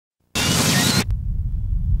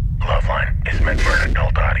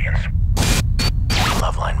audience.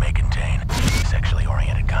 LoveLine may contain sexually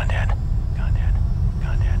oriented content.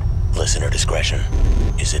 Listener discretion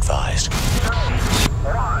is advised. 2,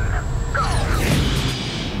 1, go!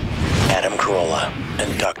 Adam Carolla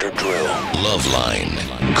and Dr. Drew.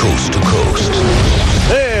 LoveLine, coast to coast.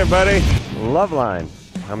 Hey, everybody. LoveLine.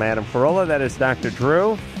 I'm Adam Carolla. That is Dr.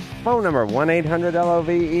 Drew. Phone number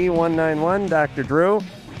 1-800-LOVE-191. Dr. Drew,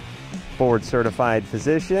 board-certified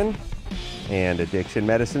physician and addiction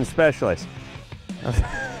medicine specialist. My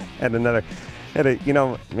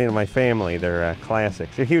family, they're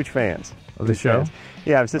classics. They're huge fans of the show.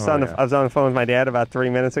 Yeah, I was just I was on the phone with my dad about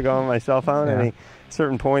 3 minutes ago on my cell phone, and at a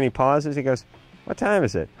certain point he pauses. He goes, "What time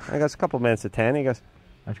is it?" I go, "It's a couple minutes to 10." He goes,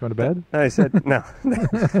 "Aren't you going to bed?" And I said, "No."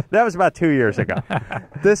 That was about 2 years ago.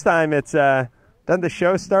 This time it's doesn't the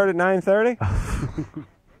show start at 9:30?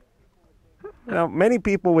 Many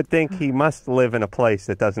people would think he must live in a place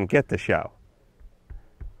that doesn't get the show.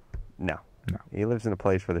 No. He lives in a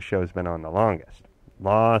place where the show's been on the longest.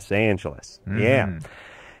 Los Angeles. Yeah.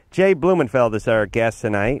 Jay Blumenfield is our guest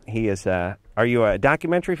tonight. He is, are you a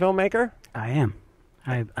documentary filmmaker? I am.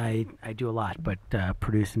 I do a lot, but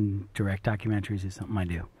produce and direct documentaries is something I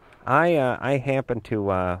do. I happen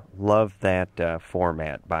to love that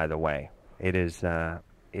format, by the way. It is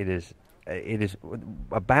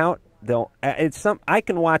about I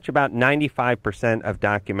can watch about 95% of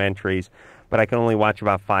documentaries, but I can only watch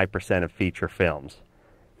about 5% of feature films,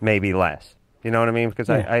 maybe less. You know what I mean? Because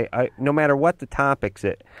I no matter what the topics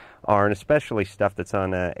are, and especially stuff that's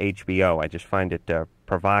on HBO, I just find it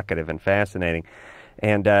provocative and fascinating.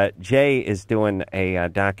 And Jay is doing a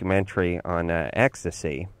documentary on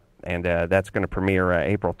ecstasy, and that's going to premiere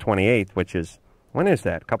April 28th, which is, when is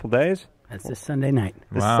that? A couple days? That's this Sunday night.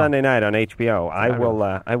 This Sunday night on HBO.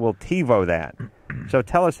 I will TiVo that. So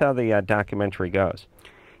tell us how the documentary goes.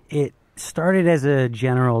 It started as a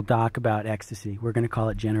general doc about ecstasy. We're going to call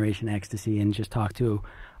it Generation Ecstasy, and just talk to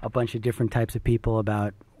a bunch of different types of people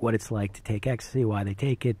about what it's like to take ecstasy, why they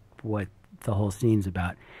take it, what the whole scene's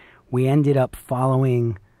about. We ended up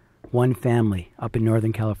following one family up in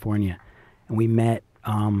Northern California, and we met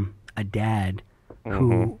a dad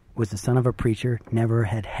who was the son of a preacher, never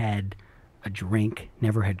had had a drink,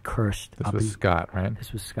 never had cursed. This was Scott, right?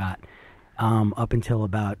 This was Scott. Up until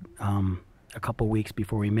about a couple weeks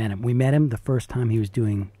before we met him. We met him the first time he was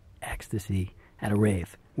doing ecstasy at a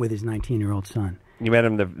rave with his 19-year-old son. You met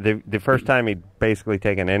him the first time he'd basically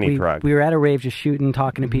taken any drug. We were at a rave just shooting,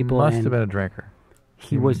 talking to people. Must have been a drinker.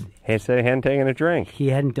 He was. He said he hadn't taken a drink. He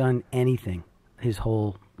hadn't done anything his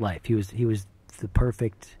whole life. He was the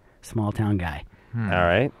perfect small town guy. All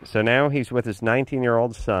right. So now he's with his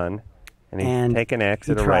 19-year-old son, and he's taking X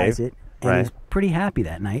at a rave. He tries it, and he's pretty happy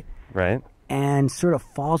that night. Right. And sort of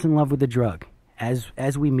falls in love with the drug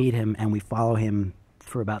as we meet him, and we follow him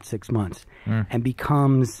for about 6 months, and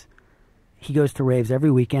becomes. He goes to raves every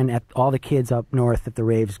weekend. All the kids up north at the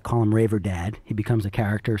raves call him Raver Dad. He becomes a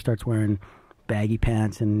character, starts wearing baggy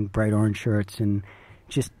pants and bright orange shirts, and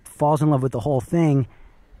just falls in love with the whole thing.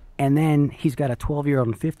 And then he's got a 12-year-old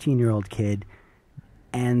and 15-year-old kid,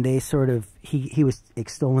 and they sort of he was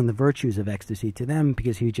extolling the virtues of ecstasy to them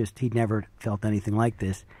because he'd never felt anything like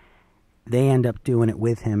this. They end up doing it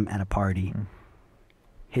with him at a party.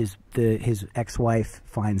 His ex-wife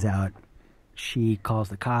finds out. She calls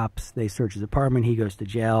the cops. They search his apartment. He goes to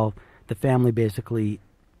jail. The family basically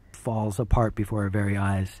falls apart before our very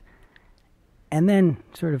eyes, and then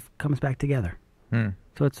sort of comes back together.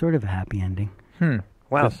 So it's sort of a happy ending.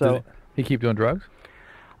 Wow. So he keep doing drugs?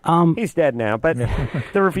 He's dead now, but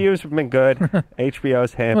the reviews have been good.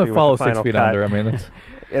 HBO's happy with the follow final 6 Feet cut. Under. I mean,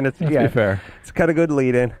 and it's to be fair. It's got a good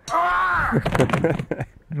lead in.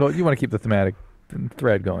 Well, you want to keep the thematic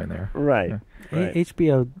thread going there, right? Right.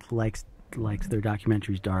 HBO likes their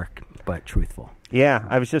documentaries dark but truthful. Yeah,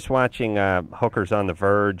 I was just watching Hookers on the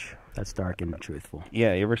Verge. That's dark and truthful.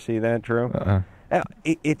 Yeah, you ever see that, Drew?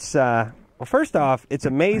 It's well, first off, it's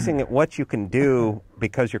amazing at what you can do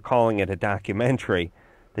because you're calling it a documentary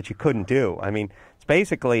that you couldn't do. I mean, it's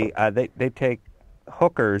basically they take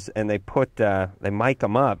hookers and they mic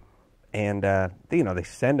them up, and they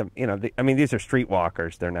send them. I mean, these are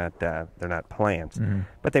streetwalkers. They're not plants,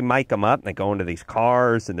 but they mic them up and they go into these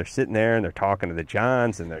cars and they're sitting there and they're talking to the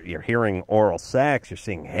Johns and you're hearing oral sex. You're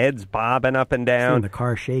seeing heads bobbing up and down. Seeing the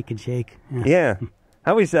car shake and shake. Yeah.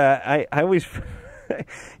 I always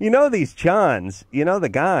these Johns, the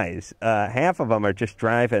guys, half of them are just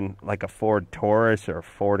driving like a Ford Taurus or a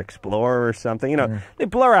Ford Explorer or something. They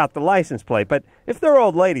blur out the license plate, but if they're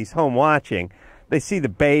old ladies home watching, they see the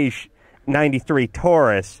beige 93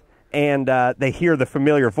 Taurus and they hear the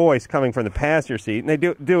familiar voice coming from the passenger seat, and they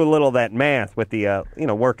do a little of that math with the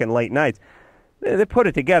working late nights. They put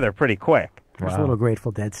it together pretty quick. There's a little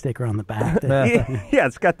Grateful Dead sticker on the back. Yeah,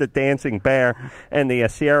 it's got the dancing bear and the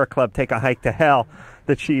Sierra Club Take a Hike to Hell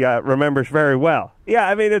that she remembers very well. Yeah,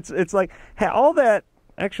 I mean, it's like all that.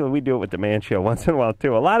 Actually, we do it with the Man Show once in a while,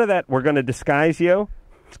 too. A lot of that, we're going to disguise you.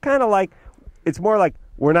 It's kind of like, it's more like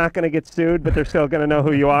we're not going to get sued, but they're still going to know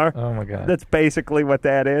who you are. Oh, my God. That's basically what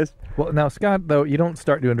that is. Well, now, Scott, though, you don't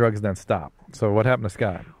start doing drugs and then stop. So what happened to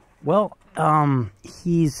Scott? Well,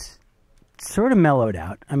 he's sort of mellowed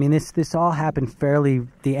out. I mean, this all happened fairly,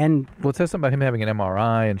 the end. Well, it says something about him having an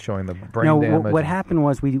MRI and showing the brain damage. What happened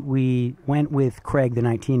was we went with Craig, the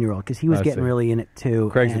 19-year-old, because he was getting really in it, too.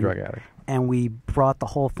 Craig's a drug addict. And we brought the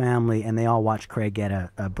whole family, and they all watched Craig get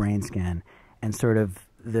a brain scan. And sort of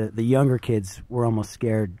the younger kids were almost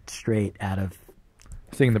scared straight out of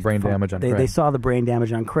seeing the brain damage on Craig. They saw the brain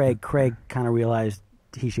damage on Craig. Craig kind of realized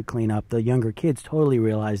he should clean up. The younger kids totally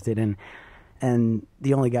realized it, and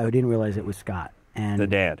the only guy who didn't realize it was Scott. And the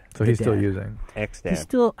dad. So he's still using. Ex-dad. He's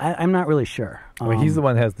still, I'm not really sure. Well, he's the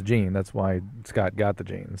one that has the gene. That's why Scott got the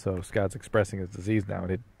gene. So Scott's expressing his disease now,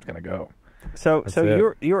 and it's going to go. So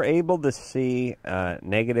you're able to see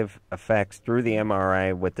negative effects through the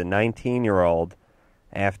MRI with the 19-year-old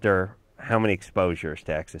after how many exposures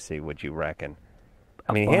to ecstasy would you reckon?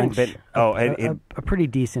 I mean, he hadn't been a pretty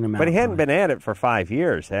decent amount. But he hadn't been at it for 5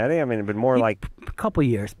 years, had he? I mean, it'd been more like a couple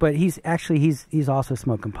years. But he's also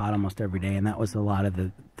smoking pot almost every day, and that was a lot of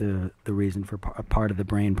the reason for part of the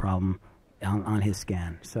brain problem on his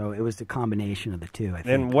scan. So it was a combination of the two, I think.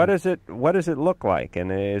 And what does it look like?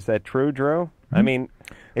 And is that true, Drew? Mm-hmm. I mean,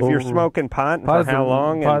 if you're smoking pot for how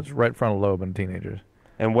long? Pot's right frontal lobe in teenagers.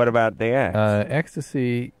 And what about the X?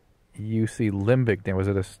 Ecstasy, you see limbic damage.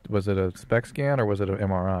 Was it a SPECT scan or was it an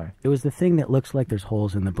MRI? It was the thing that looks like there's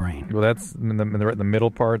holes in the brain. Well, that's in the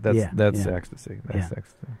middle part. That's ecstasy. That's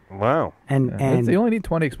ecstasy. Wow. And you only need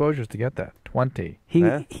 20 exposures to get that. 20. He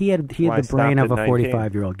had the brain of a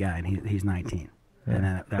 45-year-old guy, and he's 19. Yeah.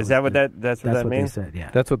 And that's what that means? They said,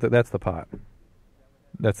 yeah. That's the pot.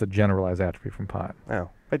 That's the generalized atrophy from pot.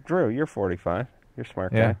 Oh, but Drew, you're 45. You're a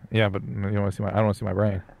smart guy. Yeah, but you don't want to see I don't want to see my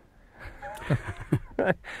brain.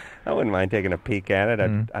 I wouldn't mind taking a peek at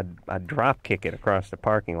it. I'd drop kick it across the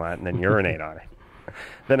parking lot and then urinate on it.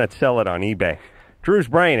 Then I'd sell it on eBay. Drew's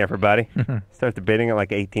brain, everybody. Start the bidding at like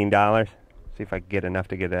 $18. See if I can get enough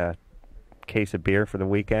to get a case of beer for the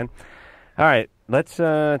weekend. All right, let's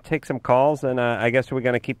take some calls, and I guess we're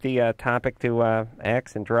going to keep the topic to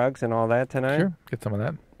X and drugs and all that tonight. Sure, get some of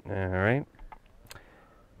that. All right.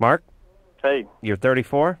 Mark? Hey. You're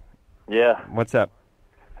 34? Yeah. What's up?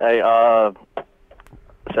 Hey,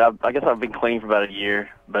 so I guess I've been clean for about a year,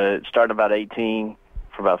 but started about 18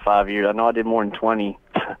 for about 5 years. I know I did more than 20,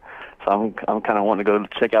 so I'm kind of wanting to go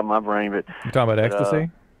check out my brain. But you're talking about ecstasy?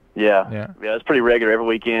 Yeah, it's pretty regular every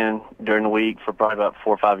weekend during the week for probably about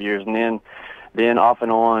 4 or 5 years, and then off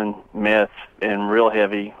and on meth and real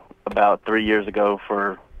heavy about 3 years ago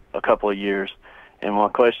for a couple of years. And my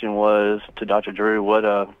question was to Dr. Drew, what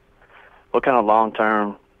kind of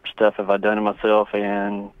long-term stuff have I done to myself,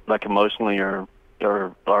 and like emotionally or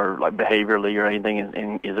like behaviorally or anything,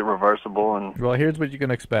 and is it reversible? And well, here's what you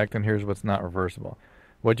can expect, and here's what's not reversible.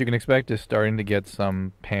 What you can expect is starting to get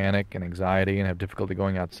some panic and anxiety and have difficulty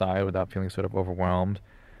going outside without feeling sort of overwhelmed.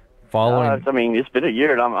 I mean, it's been a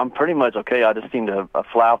year, and I'm pretty much okay. I just seem to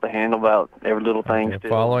fly off the handle about every little thing. Okay.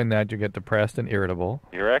 Following that, you get depressed and irritable.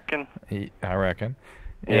 You reckon? I reckon.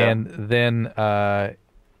 Yeah. And then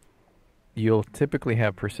you'll typically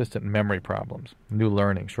have persistent memory problems, new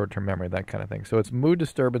learning, short-term memory, that kind of thing. So it's mood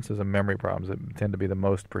disturbances and memory problems that tend to be the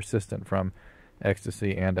most persistent from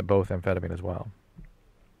ecstasy and both amphetamine as well.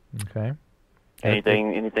 Okay.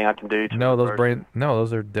 Anything I can do to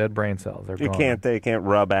those are dead brain cells. They're gone. They can't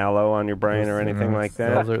rub aloe on your brain or anything like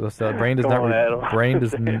that. The brain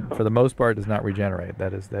does not for the most part does not regenerate.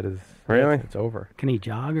 That is really, it's over. Can he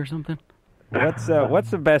jog or something? What's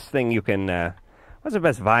the best thing you can? What's the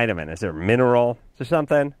best vitamin? Is there mineral? Is there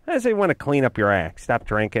something? I say you want to clean up your act. Stop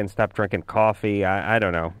drinking coffee. I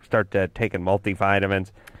don't know. Start taking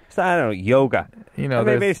multivitamins. So, I don't know, yoga.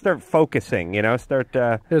 Maybe start focusing,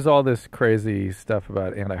 There's all this crazy stuff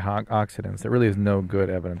about antioxidants. There really is no good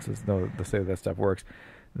evidence to say that stuff works.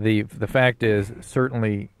 The fact is,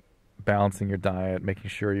 certainly balancing your diet, making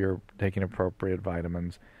sure you're taking appropriate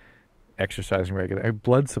vitamins, exercising regularly.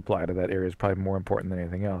 Blood supply to that area is probably more important than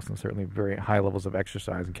anything else, and certainly very high levels of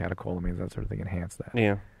exercise and catecholamines, that sort of thing, enhance that.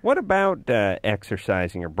 Yeah. What about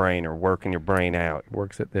exercising your brain or working your brain out?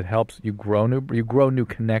 It helps you grow new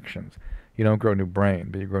connections. You don't grow new brain,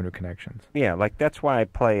 but you grow new connections. Yeah, like that's why I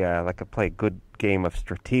play I play a good game of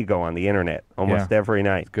Stratego on the internet almost every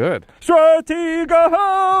night. It's good.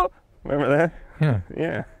 Stratego! Remember that? Yeah.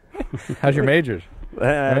 Yeah. How's your majors?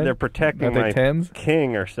 They're protecting Are they my tens?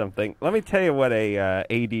 king or something. Let me tell you what a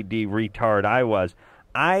ADD retard I was.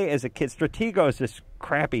 As a kid, Stratego is this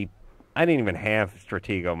crappy. I didn't even have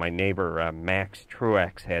Stratego. My neighbor Max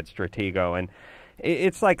Truex had Stratego, and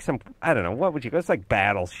it's like some, I don't know, what would you go? It's like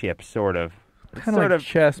Battleship, sort of. Kind of like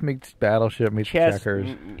chess meets Battleship meets checkers.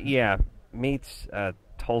 Meets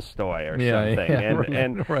Tolstoy or Yeah, something.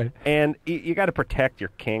 yeah, right. And you got to protect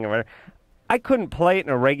your king or whatever. I couldn't play it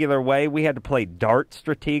in a regular way. We had to play Dart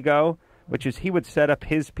Stratego, which is he would set up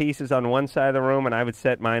his pieces on one side of the room, and I would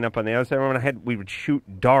set mine up on the other side of the room, and we would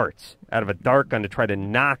shoot darts out of a dart gun to try to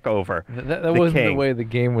knock over that the wasn't king. The way the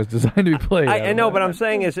game was designed to be played. I know, but I'm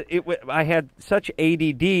saying is I had such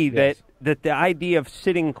ADD that the idea of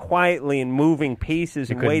sitting quietly and moving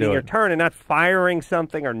pieces and waiting your turn and not firing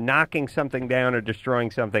something or knocking something down or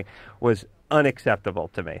destroying something was unacceptable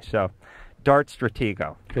to me. So, Dart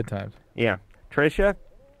Stratego. Good times. Yeah. Tricia?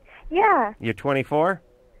 Yeah. You're 24?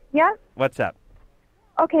 Yeah. What's up?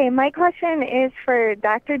 Okay, my question is for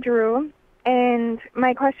Dr. Drew, and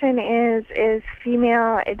my question is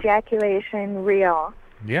female ejaculation real?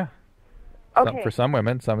 Yeah. Okay. For some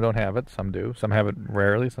women, some don't have it, some do. Some have it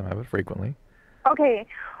rarely, some have it frequently. Okay.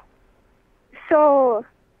 So,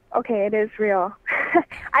 okay, it is real.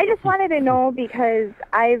 I just wanted to know because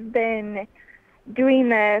I've been doing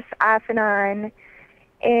this off and on,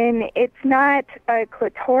 and it's not a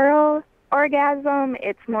clitoral orgasm,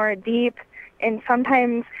 it's more deep, and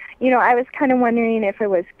sometimes, I was kind of wondering if it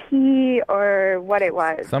was pee or what it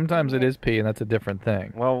was. Sometimes it is pee, and that's a different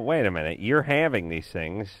thing. Well, wait a minute. You're having these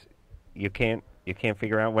things. You can't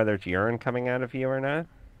figure out whether it's urine coming out of you or not?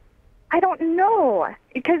 I don't know,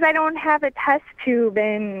 because I don't have a test tube,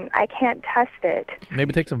 and I can't test it.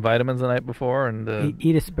 Maybe take some vitamins the night before and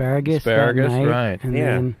eat asparagus. Asparagus, that night, right? And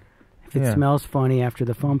then if it smells funny after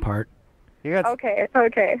the fun part. Okay.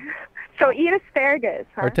 So eat asparagus,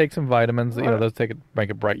 huh? Or take some vitamins. Those make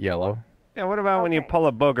it bright yellow. Yeah. What about when you pull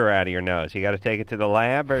a booger out of your nose? You got to take it to the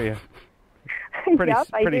lab, or you pretty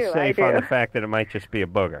safe on the fact that it might just be a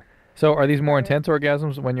booger? So are these more intense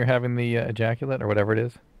orgasms when you're having the ejaculate or whatever it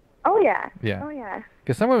is? Oh yeah. Yeah. Oh yeah.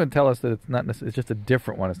 Because some women tell us that it's not. It's just a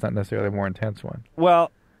different one. It's not necessarily a more intense one.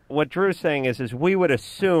 Well, what Drew's saying is we would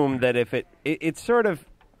assume that if it's sort of,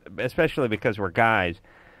 especially because we're guys,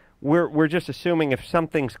 we're just assuming if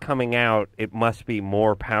something's coming out, it must be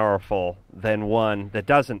more powerful than one that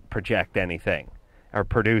doesn't project anything or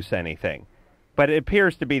produce anything. But it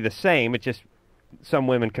appears to be the same. It just some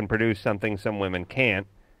women can produce something, some women can't,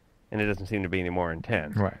 and it doesn't seem to be any more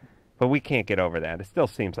intense. Right. But we can't get over that. It still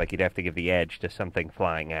seems like you'd have to give the edge to something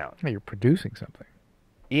flying out. You're producing something.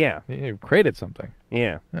 Yeah. You created something.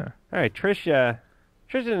 Yeah. All right, Tricia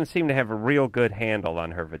doesn't seem to have a real good handle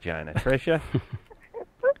on her vagina. Tricia,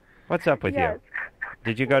 what's up with you?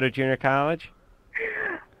 Did you go to junior college?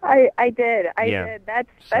 I did. I did. That's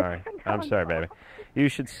sorry. I'm sorry, baby. You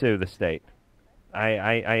should sue the state.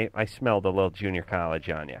 I smelled a little junior college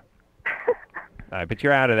on you. All right, but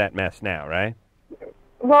you're out of that mess now, right?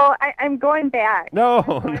 Well, I'm going back. No,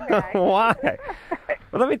 why?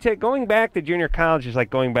 Well, let me tell you, going back to junior college is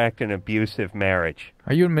like going back to an abusive marriage.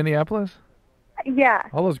 Are you in Minneapolis? Yeah.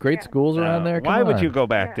 All those great schools around there? Why would you go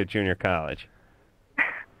back to junior college?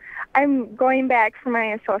 I'm going back for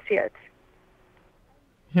my associates.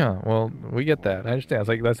 Yeah, well, we get that. I understand. It's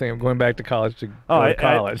like that's saying I'm going back to college to go to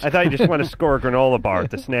college. I thought you just want to score a granola bar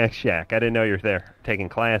at the snack shack. I didn't know you were there taking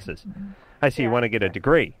classes. I see you want to get a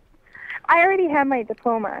degree. I already have my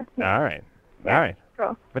diploma. Yeah. All right. Yeah. All right.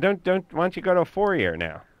 Cool. But why don't you go to a 4-year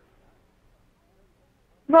now?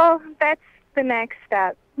 Well, that's the next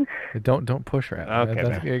step. Don't push her. Okay.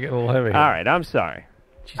 That's gonna get a little heavy. All right. I'm sorry.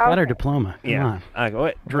 She's got her diploma. Come on. Drew,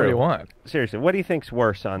 what do you want? Seriously, what do you think's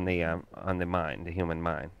worse on the mind, the human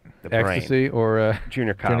mind, the brain? Ecstasy or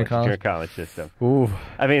junior college system? Ooh.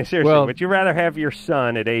 I mean, seriously, would you rather have your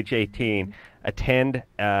son at age 18 attend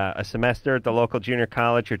a semester at the local junior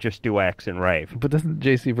college or just do X and rave? But doesn't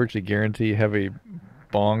JC virtually guarantee heavy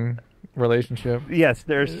bong relationship? Yes,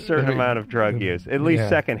 there's a certain amount of drug use, at least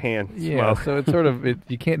secondhand smoke. Yeah, so it's sort of,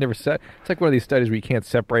 you can't never it's like one of these studies where you can't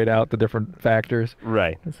separate out the different factors.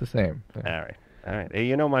 Right. It's the same. All right.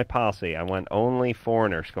 You know my policy. I want only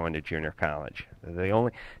foreigners going to junior college.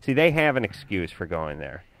 They have an excuse for going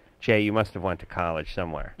there. Jay, you must have went to college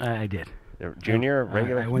somewhere. I did. Junior,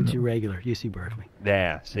 regular? I went to regular, UC Berkeley.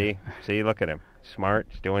 Yeah, see, look at him. Smart,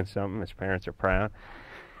 he's doing something. His parents are proud.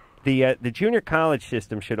 The junior college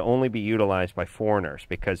system should only be utilized by foreigners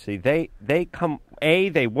because see they come A,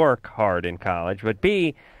 they work hard in college, but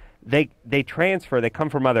B, they transfer, they come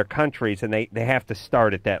from other countries and they have to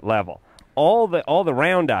start at that level. All the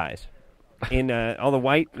round eyes in all the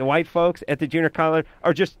white folks at the junior college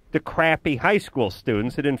are just the crappy high school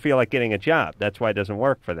students who didn't feel like getting a job. That's why it doesn't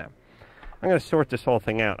work for them. I'm going to sort this whole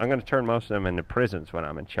thing out. I'm going to turn most of them into prisons when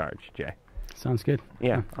I'm in charge, Jay. Sounds good.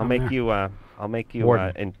 Yeah, I'll make you. I'll make you.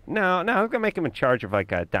 No, I'm gonna make him in charge of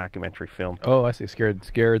like a documentary film. Oh, I see.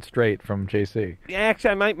 Scared straight from JC. Yeah,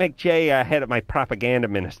 actually, I might make Jay head of my propaganda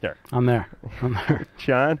minister. I'm there.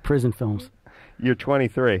 John, prison films. You're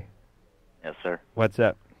 23. Yes, sir. What's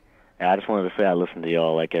up? I just wanted to say I listen to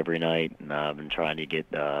y'all like every night, and I've been trying to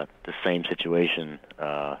get the same situation,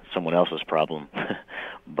 someone else's problem,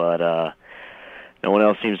 but no one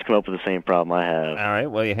else seems to come up with the same problem I have. All right,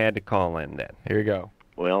 well, you had to call in then. Here you go.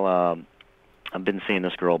 Well, I've been seeing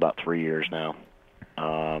this girl about 3 years now.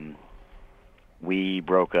 We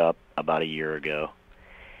broke up about a year ago,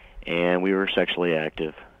 and we were sexually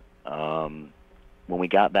active. When we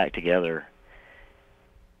got back together,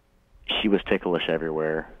 she was ticklish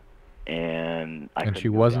everywhere, and I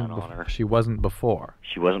couldn't go down on her. She wasn't before.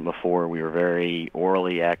 She wasn't before. We were very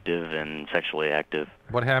orally active and sexually active.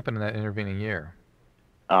 What happened in that intervening year?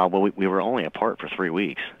 Well, we were only apart for 3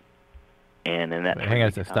 weeks, and in that. Hang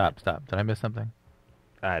on, stop. Did I miss something?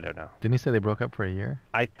 I don't know. Didn't he say they broke up for a year?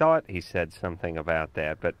 I thought he said something about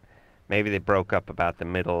that, but maybe they broke up about the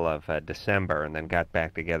middle of December and then got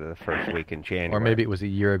back together the first week in January. Or maybe it was a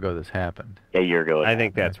year ago this happened. A year ago. I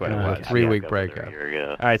think that's what it was. A 3-week breakup. A year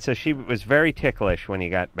ago. All right, so she was very ticklish when you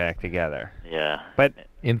got back together. Yeah. But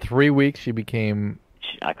in 3 weeks, she became.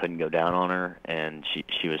 I couldn't go down on her, and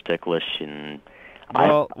she was ticklish, and.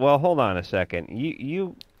 Well, hold on a second.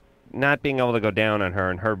 You not being able to go down on her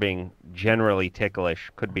and her being generally ticklish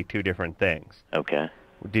could be two different things. Okay.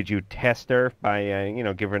 Did you test her by,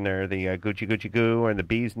 giving her the Gucci Gucci Goo or the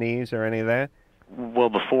bee's knees or any of that? Well,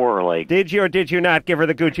 before, like... Did you or did you not give her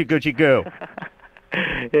the Gucci Gucci Goo?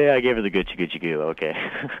 Yeah, I gave her the Gucci Gucci Goo, okay.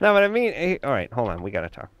 No, but I mean, all right, hold on, we got to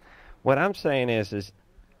talk. What I'm saying is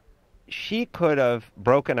she could have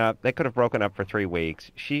broken up, they could have broken up for 3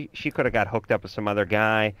 weeks. She could have got hooked up with some other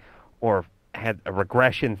guy or had a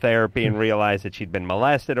regression therapy and realized that she'd been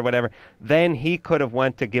molested or whatever. Then he could have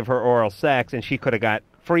went to give her oral sex and she could have got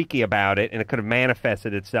freaky about it and it could have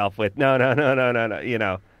manifested itself with no,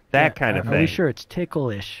 that kind of thing. Are we sure it's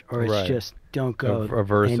ticklish or it's just don't go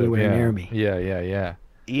aversive, anywhere near me? Yeah.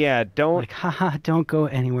 Yeah, don't... Like, haha, don't go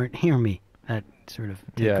anywhere near me. That sort of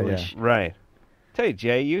ticklish. Yeah. Right. Tell you,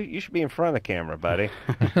 Jay, you should be in front of the camera, buddy.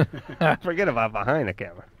 Forget about behind the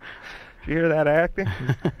camera. Did you hear that acting?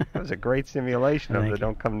 That was a great simulation of the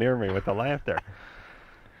don't come near me with the laughter.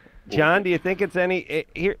 John, do you think it's any...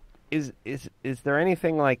 Is there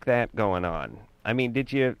anything like that going on? I mean,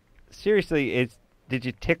 did you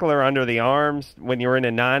tickle her under the arms when you were in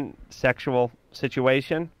a non-sexual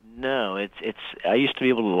situation? No, it's. I used to be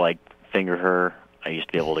able to, like, finger her. I used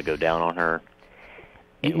to be able to go down on her.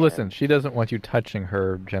 Listen, she doesn't want you touching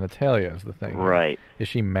her genitalia is the thing. Right. Is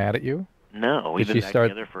she mad at you? No, we've been back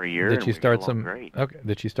together for a year. Did she start some? Great. Okay.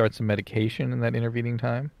 Did she start some medication in that intervening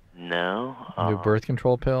time? No. New birth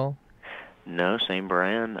control pill? No, same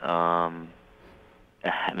brand. I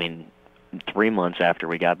mean, 3 months after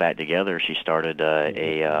we got back together, she started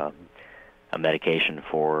a medication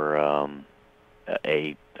for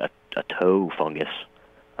a toe fungus.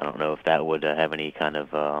 I don't know if that would have any kind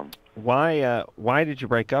of. Why did you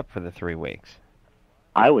break up for the 3 weeks?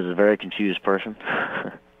 I was a very confused person.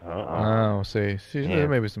 See, there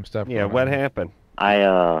may be some stuff. Yeah, what happened?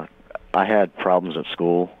 I had problems at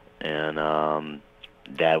school, and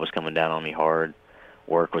Dad was coming down on me hard.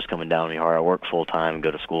 Work was coming down on me hard. I work full time and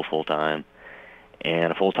go to school full time,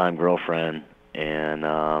 and a full time girlfriend,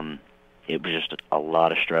 and it was just a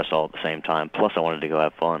lot of stress all at the same time. Plus, I wanted to go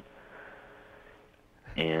have fun.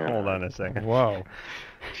 And hold on a second. Whoa.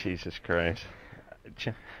 Jesus Christ.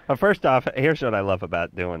 Well, first off, here's what I love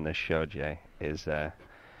about doing this show, Jay, is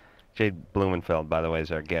Jay Blumenfield, by the way,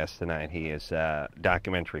 is our guest tonight. He is a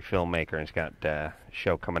documentary filmmaker, and he's got a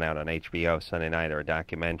show coming out on HBO Sunday night, or a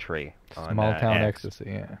documentary on Small Town Ecstasy,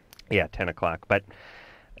 yeah. Yeah, 10 o'clock. But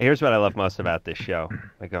here's what I love most about this show.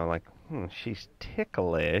 They go like, she's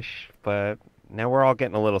ticklish, but... Now we're all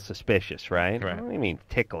getting a little suspicious, right? What do you mean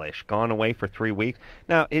ticklish? Gone away for 3 weeks?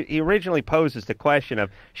 Now, he originally poses the question of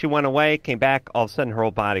she went away, came back, all of a sudden her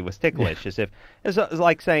whole body was ticklish, as if it's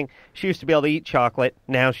like saying she used to be able to eat chocolate,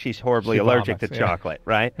 now she's horribly allergic to chocolate,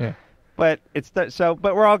 right? Yeah. But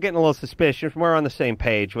but we're all getting a little suspicious. We're on the same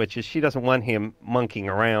page, which is she doesn't want him monkeying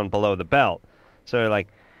around below the belt. So like,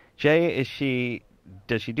 Jay,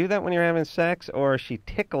 does she do that when you're having sex, or is she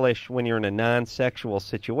ticklish when you're in a non-sexual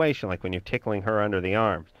situation, like when you're tickling her under the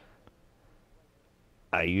arms?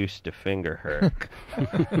 I used to finger her.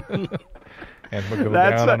 And we'll go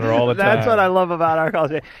down on her all the time. That's what I love about our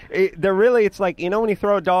calls. They're really, it's like, when you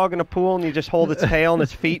throw a dog in a pool and you just hold its tail and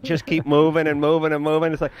its feet just keep moving and moving and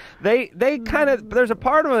moving. It's like, they kind of, there's a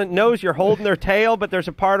part of them that knows you're holding their tail, but there's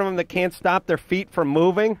a part of them that can't stop their feet from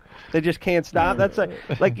moving. They just can't stop. That's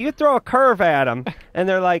like you throw a curve at them and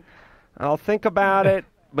they're like, I'll think about it,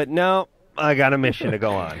 but no, I got a mission to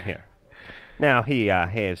go on here. Now, he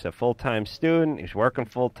is a full-time student. He's working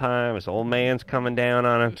full-time. His old man's coming down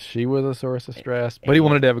on him. She was a source of stress, but he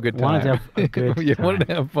wanted to have a good time. Wanted to have a good You time. wanted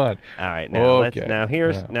to have fun. All right, now, Okay.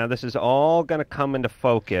 now this is all going to come into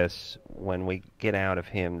focus when we get out of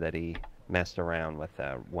him that he messed around with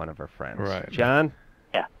one of her friends. Right. John?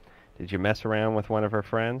 Yeah. Did you mess around with one of her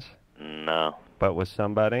friends? No. But with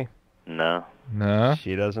somebody? No. No?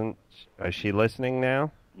 She doesn't... Is she listening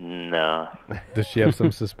now? No. Does she have some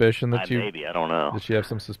suspicion that you... Maybe, I don't know. Did she have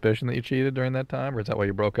some suspicion that you cheated during that time, or is that why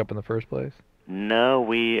you broke up in the first place? No,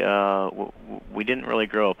 we didn't really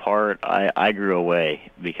grow apart. I grew away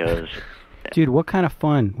because... Dude, what kind of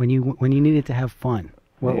fun when you needed to have fun?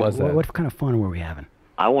 What was that? What kind of fun were we having?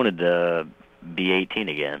 I wanted to be 18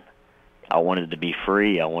 again. I wanted to be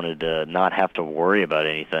free. I wanted to not have to worry about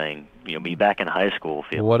anything. Be back in high school.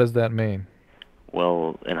 What does that mean?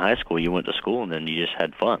 Well, in high school, you went to school and then you just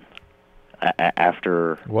had fun.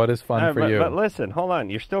 After... What is fun for you? But listen, hold on.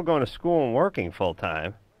 You're still going to school and working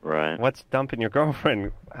full-time. Right. What's dumping your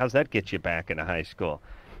girlfriend? How's that get you back into high school?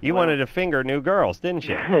 You wanted to finger new girls, didn't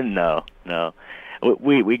you? No.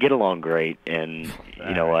 We get along great, and,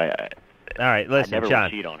 All right, listen, I never John.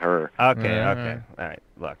 would cheat on her. Okay. All right,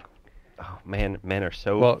 look. Oh, men are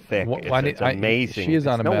so thick. It's amazing. She is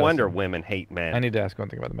on a no medicine. wonder women hate men. I need to ask one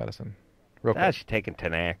thing about the medicine. Real quick. She's taking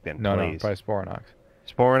Tenactin, No, please. probably Sporanox.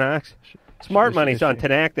 Sporanox? Smart money's on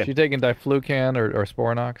Tenactin. She taking diflucan or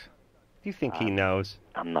Sporanox? Do you think he knows?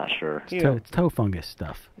 I'm not sure. It's toe fungus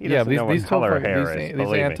stuff. He doesn't know what color hair is, these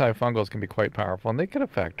believe me. antifungals can be quite powerful, and they can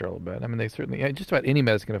affect her a little bit. I mean, they certainly, just about any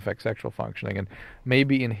medicine can affect sexual functioning, and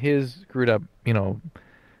maybe in his screwed up,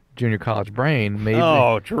 junior college brain, maybe.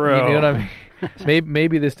 Oh, true. You know what I mean?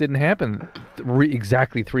 maybe this didn't happen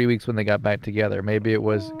exactly 3 weeks when they got back together. Maybe it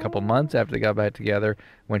was a couple months after they got back together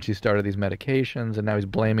when she started these medications, and now he's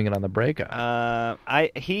blaming it on the breakup.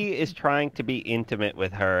 He is trying to be intimate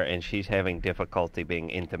with her, and she's having difficulty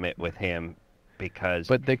being intimate with him because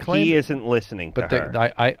he isn't listening to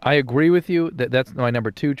her. I agree with you that that's my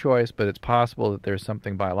number 2 choice, but it's possible that there's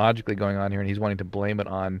something biologically going on here, and he's wanting to blame it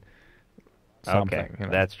on something. Okay,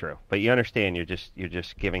 that's true. But you understand, you're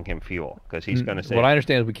just giving him fuel because he's going to say. What I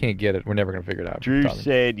understand is we can't get it. We're never going to figure it out. Drew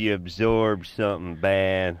said you absorbed something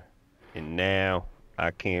bad, and now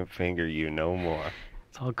I can't finger you no more.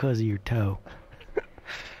 It's all because of your toe.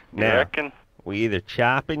 Now, reckon? We either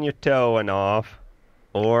chopping your toe off,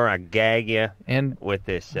 or I gag you with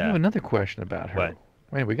this. I have another question about her. What?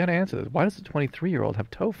 Wait, we got to answer this. Why does a 23-year-old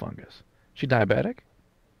have toe fungus? She diabetic?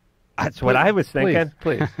 That's what I was thinking.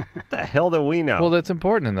 Please. What the hell do we know? Well, that's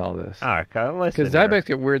important in all this. All right, listen. Because diabetics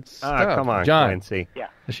get weird stuff. Come on, John, Quincy. Yeah.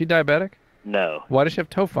 Is she diabetic? No. Why does she have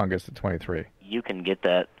toe fungus at 23? You can get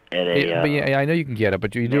that at a... yeah, I know you can get it,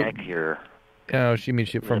 but you do... Manicure. Oh, she means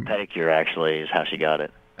she from... A pedicure, actually, is how she got it.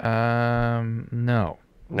 No.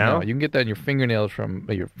 No? You can get that in your fingernails from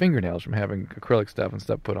having acrylic stuff and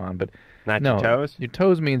stuff put on, but Not your toes? Your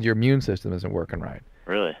toes means your immune system isn't working right.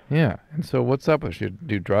 Really? Yeah. And so what's up? Does she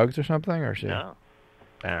do drugs or something? Or she? No.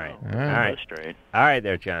 All right. All right. Straight. All right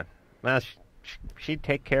there, John. Well, she'd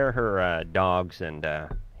take care of her dogs, and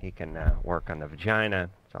he can work on the vagina.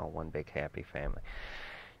 It's all one big happy family.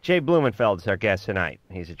 Jay Blumenfield is our guest tonight.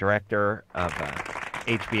 He's a director of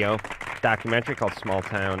HBO documentary called Small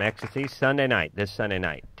Town Ecstasy. This Sunday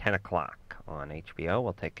night, 10 o'clock on HBO.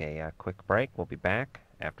 We'll take a quick break. We'll be back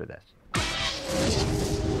after this.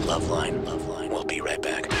 LoveLine. We'll be right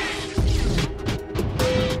back.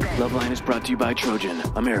 LoveLine is brought to you by Trojan,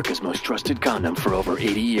 America's most trusted condom for over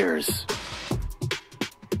 80 years.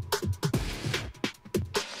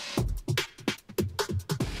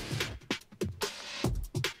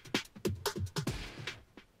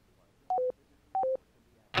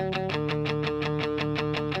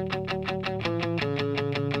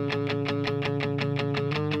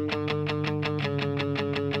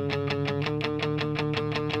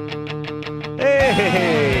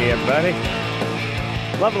 Hey, everybody.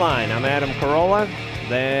 LoveLine, I'm Adam Carolla.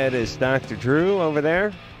 That is Dr. Drew over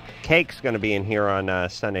there. Cake's going to be in here on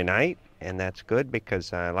Sunday night, and that's good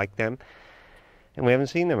because I like them. And we haven't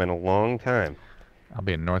seen them in a long time. I'll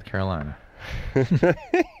be in North Carolina.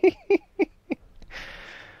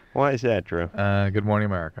 Why is that, Drew? Good Morning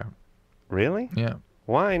America. Really? Yeah.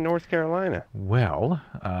 Why North Carolina? Well,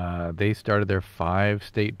 they started their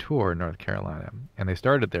 5-state tour in North Carolina. And they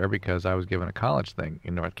started there because I was given a college thing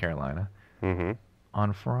in North Carolina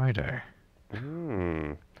on Friday.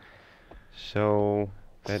 So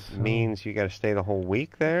that means you got to stay the whole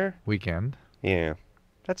week there? Weekend. Yeah.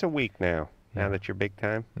 That's a week now that you're big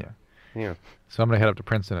time. Yeah. So I'm going to head up to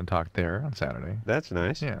Princeton and talk there on Saturday. That's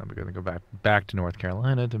nice. Yeah, I'm going to go back to North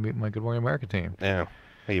Carolina to meet my Good Morning America team. Yeah.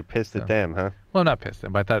 Well, you're pissed at them, huh? Well, I'm not pissed at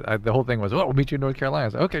them, but I thought the whole thing was, we'll meet you in North Carolina. I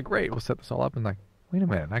was like, okay, great. We'll set this all up. And wait a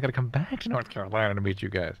minute. I got to come back to North Carolina to meet you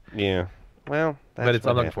guys. Yeah. Well, that's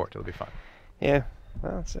I'm looking forward to it. It'll be fun. Yeah.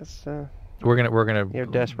 Well, it's we're gonna. You're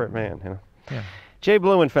a desperate man, you know. Yeah. Jay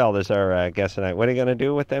Blumenfield is our guest tonight. What are you going to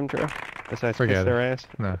do with them, Drew? Besides kiss their ass?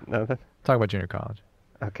 No. Nothing? Talk about junior college.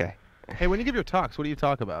 Okay. Hey, when you give your talks, what do you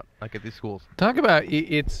talk about, like at these schools? Talk about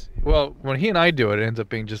when he and I do it, it ends up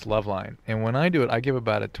being just LoveLine. And when I do it, I give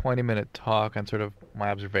about a 20-minute talk on sort of my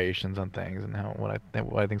observations on things and what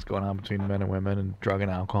I think's going on between men and women and drug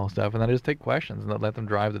and alcohol stuff. And then I just take questions and let them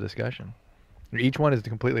drive the discussion. Each one is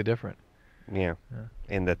completely different. Yeah.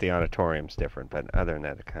 In that the auditorium's different, but other than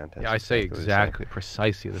that, the content. Yeah, I say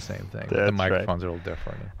precisely the same thing. That's the microphones are a little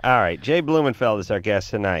different. All right, Jay Blumenfield is our guest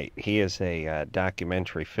tonight. He is a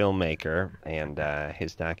documentary filmmaker, and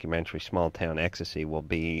his documentary Small Town Ecstasy will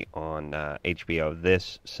be on HBO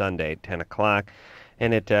this Sunday at 10 o'clock,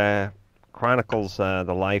 and it chronicles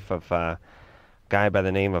the life of a guy by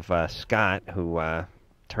the name of Scott, who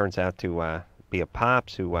turns out to be a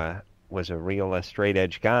pops, who was a real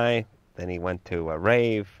straight-edge guy. Then he went to a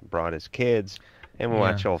rave, brought his kids, and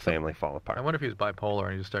watched the whole family fall apart. I wonder if he was bipolar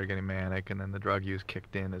and he just started getting manic, and then the drug use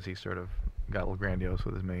kicked in as he sort of got a little grandiose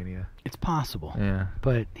with his mania. It's possible. Yeah.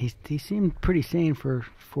 But he seemed pretty sane for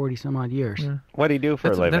 40-some-odd years. Yeah. What do you do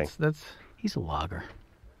for a living? He's a logger.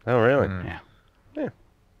 Oh, really? Yeah.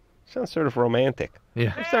 Sounds sort of romantic.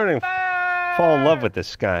 Yeah. I'm starting to fall in love with this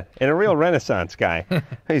Scott. And a real Renaissance guy.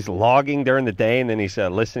 He's logging during the day, and then he's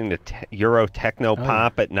listening to Euro techno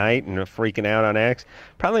pop at night and freaking out on X.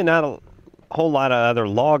 Probably not a whole lot of other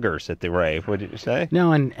loggers at the rave, would you say?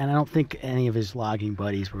 No, and I don't think any of his logging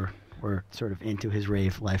buddies were sort of into his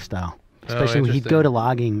rave lifestyle. Especially when he'd go to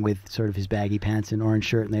logging with sort of his baggy pants and orange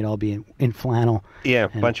shirt, and they'd all be in flannel. Yeah,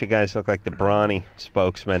 a bunch of guys look like the brawny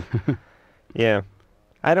spokesman. Yeah.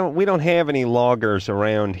 We don't have any loggers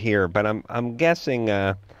around here, but I'm guessing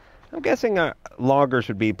loggers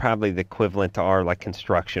would be probably the equivalent to our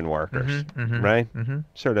kind workers, right?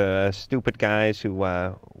 Sort of stupid guys who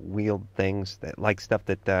wield things that like stuff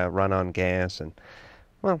that run on gas and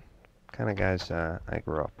kind of guys I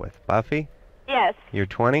grew up with. Buffy? Yes. You're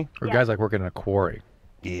 20? Or guys like working in a quarry.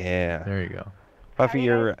 Yeah. There you go. Buffy,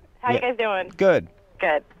 How you guys doing? Good.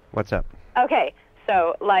 Good. What's up? Okay.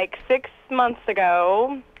 So, 6 months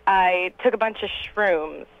ago, I took a bunch of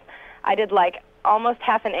shrooms. I did almost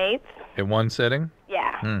half an eighth. In one sitting?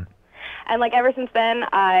 Yeah. And ever since then,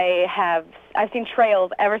 I've seen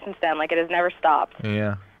trails ever since then. It has never stopped.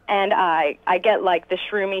 Yeah. And I get the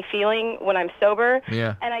shroomy feeling when I'm sober.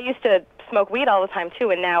 Yeah. And I used to smoke weed all the time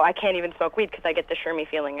too, and now I can't even smoke weed because I get the shroomy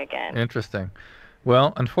feeling again. Interesting.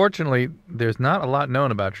 Well, unfortunately, there's not a lot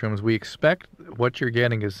known about shrooms. We expect what you're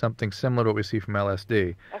getting is something similar to what we see from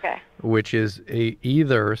LSD. Okay. Which is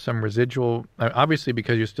either some residual, obviously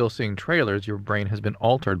because you're still seeing trailers, your brain has been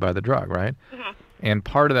altered by the drug, right? Mm-hmm. And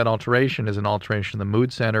part of that alteration is an alteration in the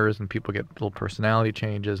mood centers, and people get little personality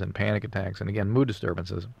changes and panic attacks, and again, mood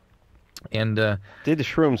disturbances. And did the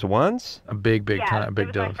shrooms once? A big time,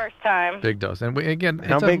 big dose. My first time. Big dose. And again,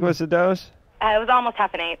 how big was the dose? It was almost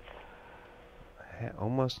half an eighth.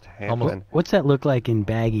 Almost half an. What's that look like in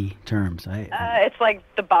baggy terms? It's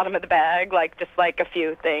the bottom of the bag, just a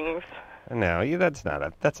few things. No, that's not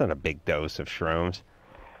a big dose of shrooms.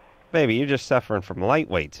 Baby, you're just suffering from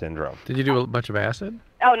lightweight syndrome. Did you do a bunch of acid?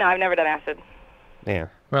 Oh no, I've never done acid. Yeah.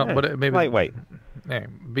 Well, but maybe lightweight. Hey,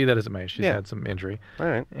 be that as it may, she's had some injury. All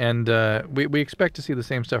right. And we expect to see the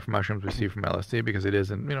same stuff from mushrooms we see from LSD because it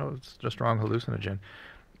is, it's a strong hallucinogen.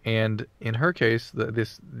 And in her case,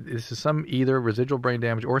 this is some either residual brain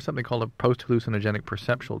damage or something called a post-hallucinogenic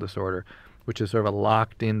perceptual disorder, which is sort of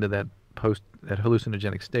locked into that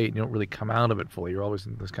hallucinogenic state. You don't really come out of it fully. You're always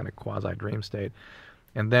in this kind of quasi-dream state.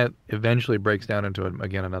 And that eventually breaks down into,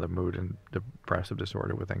 again, another mood and depressive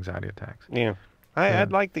disorder with anxiety attacks. Yeah.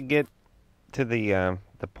 I'd like to get to the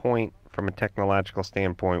point from a technological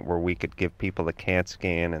standpoint where we could give people the CAT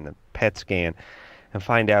scan and the PET scan and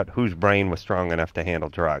find out whose brain was strong enough to handle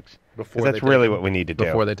drugs. Before that's they take really them? what we need to do.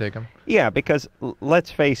 Before they take them? Yeah, because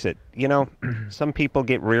let's face it, some people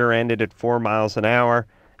get rear-ended at 4 miles an hour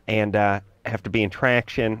and have to be in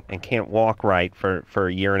traction and can't walk right for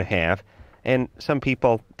a year and a half. And some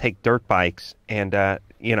people take dirt bikes and,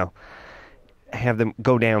 have them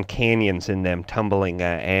go down canyons in them, tumbling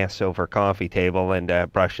ass over a coffee table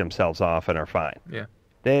and brush themselves off and are fine. Yeah.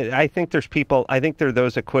 I think there are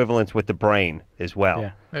those equivalents with the brain as well.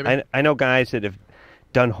 Yeah, maybe. I know guys that have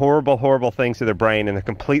done horrible, horrible things to their brain and they're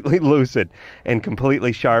completely lucid and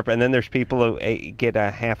completely sharp. And then there's people who get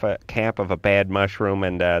a half a cap of a bad mushroom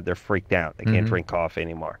and they're freaked out. They can't drink coffee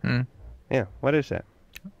anymore. Yeah, what is that?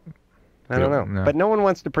 I don't know. No. But no one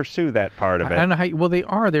wants to pursue that part of it. I don't know how. Well, they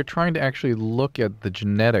are. They're trying to actually look at the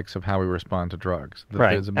genetics of how we respond to drugs.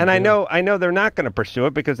 Right. And I know they're not going to pursue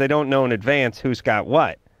it because they don't know in advance who's got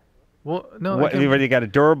what. Well, no. Whether you got a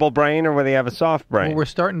durable brain or whether you have a soft brain. Well, we're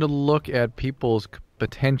starting to look at people's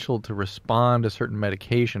potential to respond to certain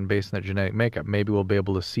medication based on their genetic makeup. Maybe we'll be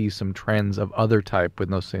able to see some trends of other type with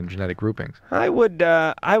those same genetic groupings. I would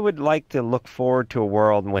like to look forward to a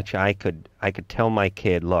world in which I could tell my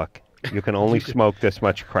kid, look, you can only smoke this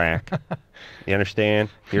much crack. You understand?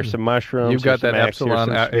 Here's some mushrooms. You've got that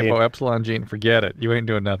epsilon gene. Forget it. You ain't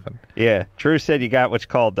doing nothing. Yeah. Drew said you got what's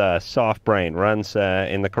called soft brain. Runs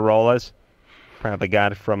in the Corollas. Probably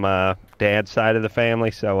got it from Dad's side of the family.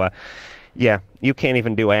 So, yeah, you can't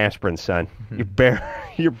even do aspirin, son.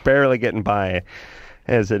 You're barely getting by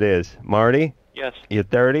as it is. Marty? Yes. You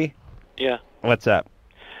 30? Yeah. What's up?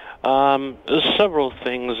 There's several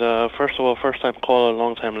things. First of all, first-time caller,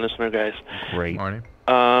 long-time listener, guys. Great. Morning.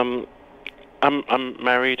 I'm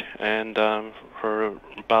married and for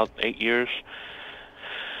about 8 years,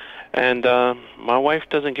 and my wife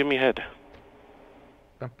doesn't give me head.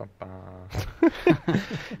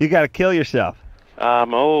 You got to kill yourself.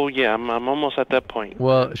 Oh yeah, I'm almost at that point.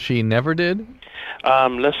 Well, she never did.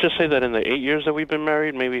 Let's just say that in the 8 years that we've been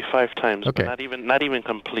married, maybe 5 times. Okay. But not even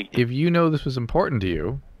complete. If you know this was important to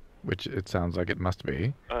you, which it sounds like it must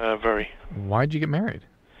be. Very. Why'd you get married?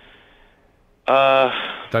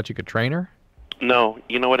 Thought you could train her? No,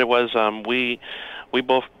 you know what it was. We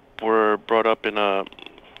both were brought up in a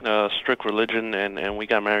strict religion, and we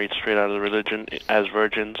got married straight out of the religion as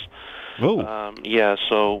virgins. Ooh. Yeah.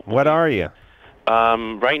 So. What are you?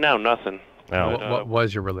 Right now, nothing. Oh. What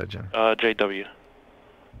was your religion? JW.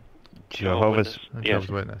 Jehovah's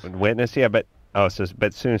Witness. Witness, yeah, but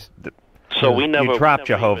soon as we never. You dropped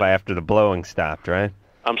we never Jehovah even, after the blowing stopped, right?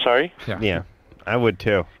 I'm sorry. Yeah, I would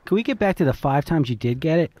too. Can we get back to the 5 times you did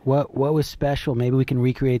get it? What was special? Maybe we can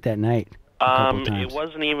recreate that night. It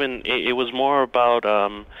wasn't even. It was more about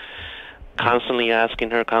constantly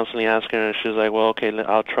asking her. She's like, "Well, okay, Mm-hmm.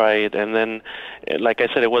 I'll try it." And then, like I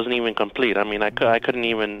said, it wasn't even complete. I mean, I couldn't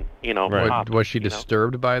even, Right. Was she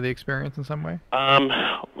disturbed by the experience in some way?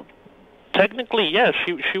 Technically, yes.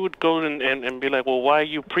 She would go and be like, "Well, why are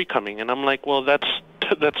you pre-coming?" And I'm like, "Well, that's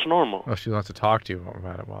normal." Oh, she wants to talk to you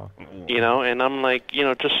about it. Well, and I'm like,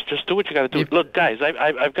 just do what you got to do. Look, guys,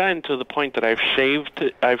 I've gotten to the point that I've shaved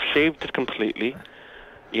it completely.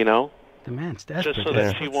 The man's desperate. Just so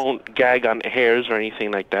that she won't gag on hairs or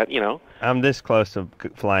anything like that. I'm this close to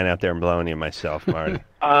flying out there and blowing you myself, Marty.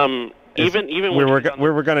 Even we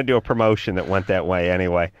were going to do a promotion that went that way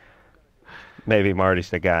anyway. Maybe Marty's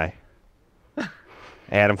the guy.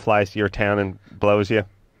 Adam flies to your town and blows you.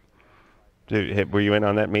 Were you in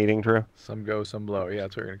on that meeting, Drew? Some go, some blow. Yeah,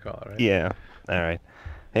 that's what you're going to call it, right? Yeah. All right.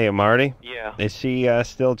 Hey, Marty? Yeah. Is she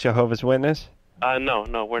still Jehovah's Witness?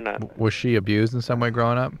 No, we're not. Was she abused in some way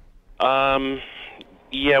growing up?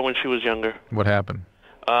 Yeah, when she was younger. What happened?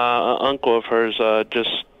 An uncle of hers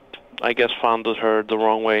just, I guess, fondled her the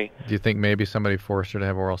wrong way. Do you think maybe somebody forced her to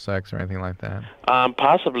have oral sex or anything like that?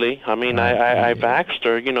 Possibly. I mean, I've asked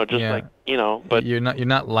her, but you're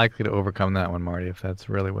not likely to overcome that one, Marty, if that's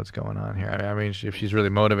really what's going on here. I mean, if she's really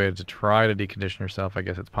motivated to try to decondition herself, I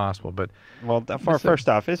guess it's possible. But first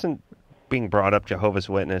off, isn't being brought up Jehovah's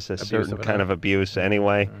Witness a certain kind of abuse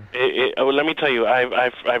anyway? Let me tell you,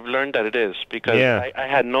 I've learned that it is because I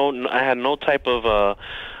had no type of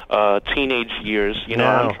teenage years.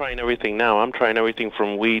 I'm trying everything now. I'm trying everything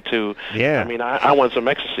from weed to. Yeah. I mean, I want some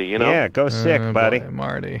ecstasy. Yeah, go sick, buddy. Boy,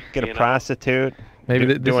 Marty. Get a prostitute. Maybe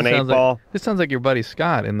do an 8-ball. This sounds like your buddy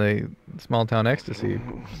Scott in the Small Town Ecstasy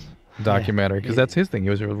documentary, because that's his thing. He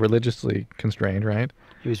was religiously constrained, right?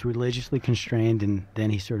 He was religiously constrained, and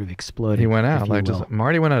then he sort of exploded. He went out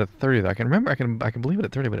Marty went out at 30. I can remember. I can believe it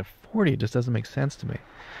at 30, but at 40, it just doesn't make sense to me.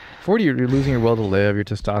 40, you're losing your will to live. Your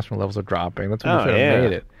testosterone levels are dropping. That's when you should have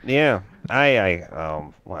made it. Yeah.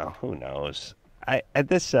 Well, who knows?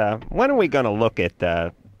 When are we going to look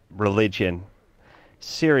at religion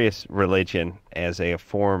serious religion as a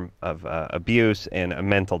form of abuse and a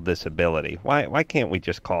mental disability. Why can't we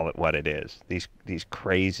just call it what it is? These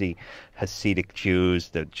crazy Hasidic Jews,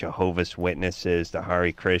 the Jehovah's Witnesses, the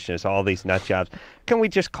Hare Krishnas, all these nut jobs. Can we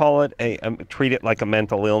just call it treat it like a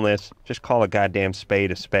mental illness? Just call a goddamn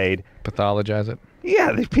spade a spade. Pathologize it?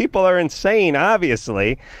 Yeah, these people are insane,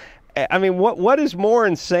 obviously. I mean, what is more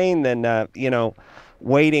insane than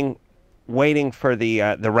waiting for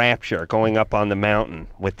the rapture, going up on the mountain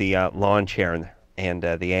with the lawn chair and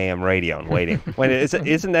the AM radio and waiting?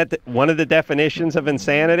 Isn't that one of the definitions of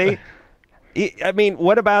insanity? I mean,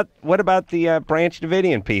 what about the Branch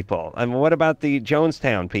Davidian people? I mean, what about the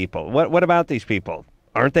Jonestown people? What about these people?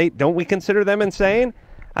 Don't we consider them insane?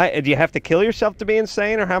 Do you have to kill yourself to be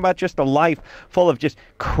insane, or how about just a life full of just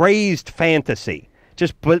crazed fantasy?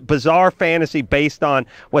 Just bizarre fantasy based on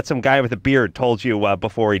what some guy with a beard told you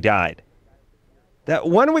before he died.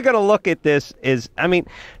 When are we going to look at this?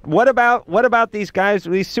 What about these guys,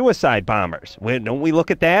 these suicide bombers? Don't we look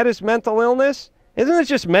at that as mental illness? Isn't it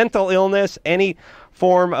just mental illness, any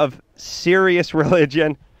form of serious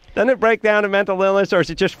religion? Doesn't it break down to mental illness, or is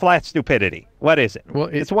it just flat stupidity? What is it? Well,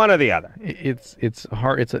 it's one or the other. It's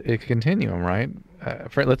hard. It's a continuum, right?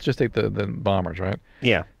 Let's just take the bombers, right?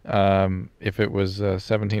 Yeah. If it was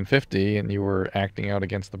 1750 and you were acting out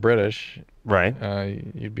against the British, right?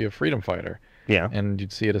 You'd be a freedom fighter. Yeah. And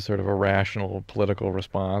you'd see it as sort of a rational political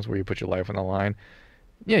response where you put your life on the line.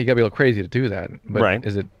 Yeah, you got to be a little crazy to do that. But right.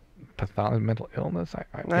 Is it mental illness?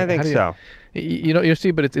 I think so. You see,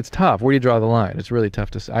 but it's tough. Where do you draw the line? It's really tough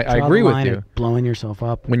to say. I agree with you. Blowing yourself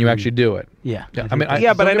up when you actually do it. Yeah.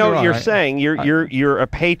 But I know what you're saying. You're a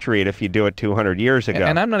patriot if you do it 200 years ago.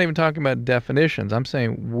 And I'm not even talking about definitions. I'm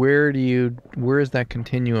saying where does that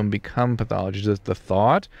continuum become pathology? Is it the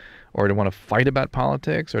thought, or to want to fight about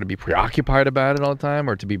politics, or to be preoccupied about it all the time,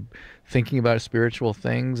 or to be thinking about spiritual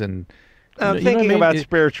things and. Thinking about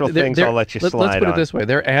spiritual things, I'll let you slide on. Let's put it this way.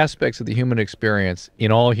 There are aspects of the human experience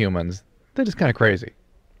in all humans that is kind of crazy.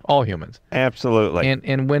 All humans. Absolutely. And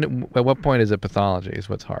at what point is it pathology is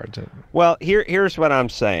what's hard to... Well, here's what I'm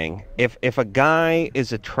saying. If a guy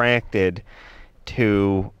is attracted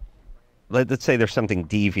to, let's say there's something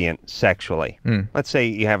deviant sexually. Let's say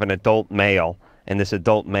you have an adult male, and this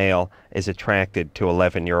adult male is attracted to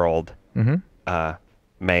 11-year-old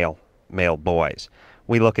male boys.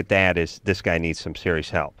 We look at that as this guy needs some serious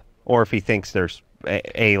help. Or if he thinks there's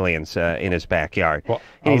aliens in his backyard,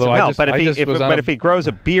 he needs some help. But if he grows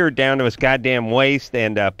a beard down to his goddamn waist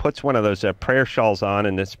and puts one of those prayer shawls on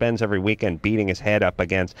and spends every weekend beating his head up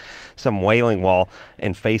against some wailing wall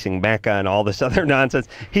and facing Mecca and all this other nonsense,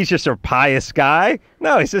 he's just a pious guy?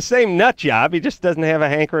 No, he's the same nut job. He just doesn't have a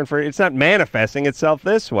hankering for it. It's not manifesting itself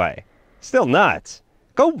this way. Still nuts.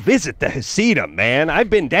 Go visit the Hasidim, man. I've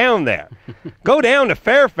been down there. Go down to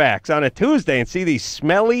Fairfax on a Tuesday and see these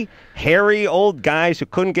smelly, hairy old guys who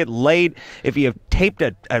couldn't get laid if you taped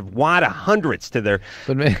a wad of hundreds to their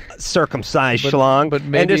circumcised schlong.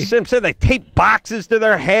 And just so they tape boxes to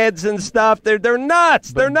their heads and stuff. They're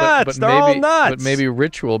nuts. They're nuts. They're all nuts. But maybe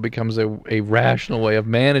ritual becomes a rational way of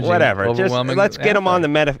managing overwhelming. Just let's get them on the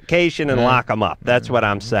medication and lock them up. That's what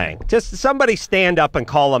I'm saying. Just somebody stand up and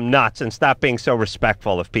call them nuts and stop being so respectful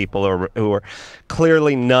of people who are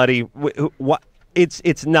clearly nutty.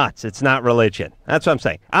 It's nuts. It's not religion. That's what I'm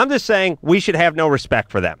saying. I'm just saying we should have no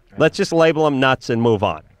respect for them. Let's just label them nuts and move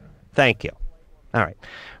on. Thank you. All right.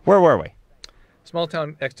 Where were we? Small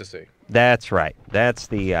Town Ecstasy. That's right. That's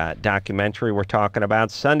the documentary we're talking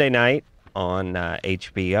about. Sunday night on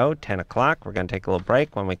HBO, 10 o'clock. We're going to take a little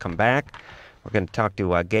break. When we come back, we're going to talk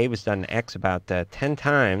to Gabe, who's done X about 10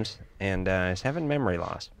 times and is having memory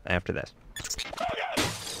loss after this.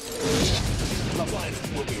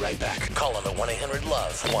 LoveLine. We'll be right back. Call on the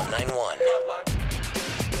 1-800-LOVE-191.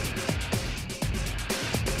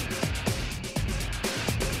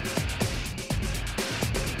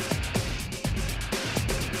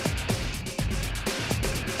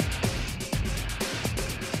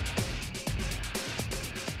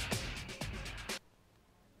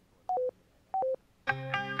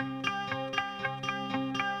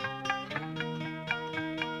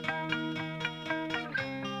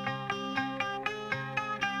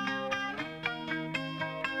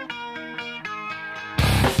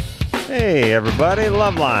 Hey, everybody.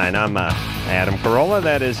 LoveLine. I'm Adam Carolla.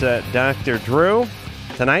 That is Dr. Drew.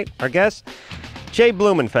 Tonight, our guest, Jay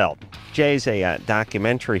Blumenfield. Jay's a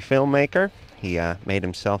documentary filmmaker. He made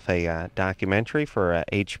himself a documentary for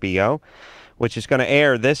HBO, which is going to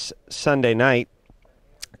air this Sunday night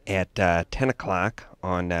at 10 o'clock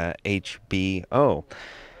on HBO.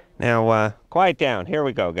 Now, quiet down. Here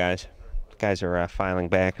we go, guys. Guys are filing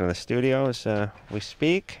back into the studio as we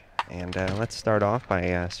speak. And let's start off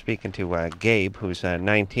by speaking to Gabe, who's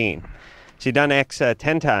 19. So you've done X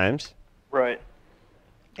 10 times. Right.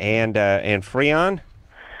 And Freon?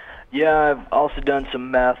 Yeah, I've also done some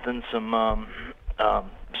meth and some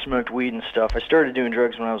smoked weed and stuff. I started doing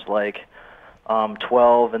drugs when I was like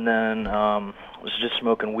 12, and then was just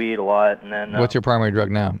smoking weed a lot. And then What's your primary drug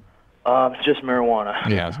now? Just marijuana.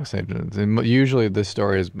 Yeah, I was gonna say. Usually, this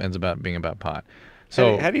story ends about being about pot.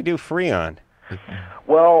 So how do you do Freon?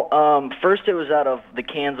 Well, first it was out of the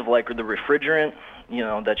cans of like the refrigerant,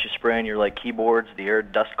 that you spray on your like keyboards, the air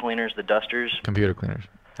dust cleaners, the dusters. Computer cleaners.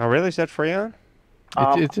 Oh, really? Is that Freon?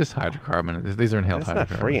 It's just hydrocarbon. These are inhaled hydrocarbon.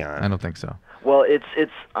 It's not Freon. I don't think so. Well, it's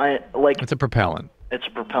a propellant. It's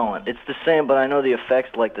a propellant. It's the same, but I know the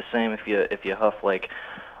effect's like the same if you huff like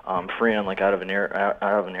Freon like out of an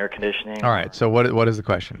air conditioning. All right. So what is the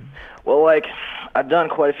question? Well, like I've done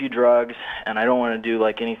quite a few drugs, and I don't want to do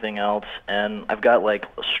like anything else, and I've got like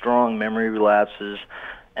strong memory relapses,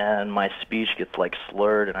 and my speech gets like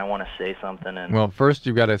slurred, and I want to say something. And well, first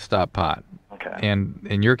you've got to stop pot. Okay. And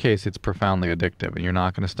in your case, it's profoundly addictive, and you're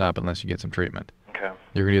not going to stop unless you get some treatment. Okay.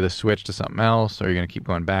 You're going to either switch to something else, or you're going to keep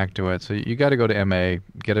going back to it. So you got to go to MA,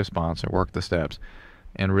 get a sponsor, work the steps,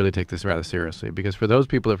 and really take this rather seriously. Because for those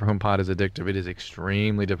people for whom pot is addictive, it is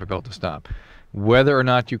extremely difficult to stop. Whether or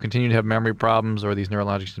not you continue to have memory problems or these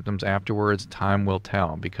neurologic symptoms afterwards, time will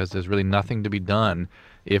tell, because there's really nothing to be done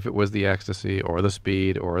if it was the ecstasy or the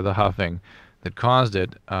speed or the huffing that caused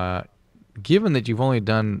it. Given that you haven't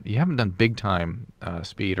done big time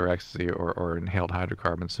speed or ecstasy or inhaled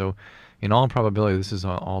hydrocarbons, so in all probability this is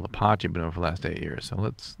all the pot you've been doing for the last 8 years. So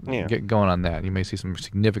let's get going on that. You may see some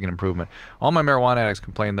significant improvement. All my marijuana addicts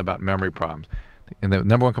complain about memory problems, and the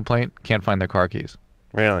number one complaint: can't find their car keys.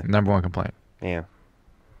 Really? Number one complaint.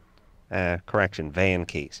 Yeah. Correction, van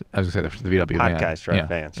keys. I was going to say the VW Hot van. guys drive Yeah,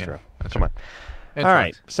 vans, yeah, true. that's Come right. on. All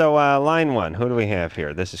right, so line one, who do we have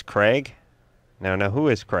here? This is Craig. Now, who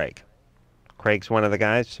is Craig? Craig's one of the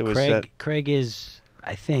guys who was... Craig is,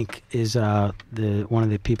 I think, one of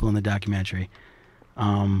the people in the documentary.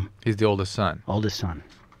 He's the oldest son. Oldest son.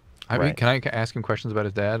 I mean, can I ask him questions about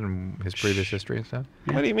his dad and his previous history and stuff?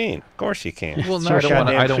 Yeah. What do you mean? Of course you can. Well, no,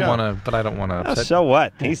 I don't want to, but I don't want to upset. So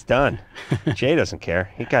what? He's done. Jay doesn't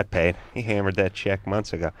care. He got paid. He hammered that check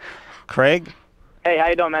months ago. Craig? Hey, how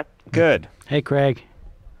you doing, man? Good. Hey, Craig.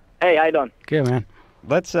 Hey, how you doing? Good, man.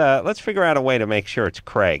 Let's figure out a way to make sure it's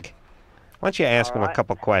Craig. Why don't you ask him a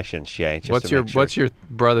couple questions, Jay? What's your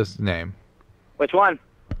brother's name? Which one?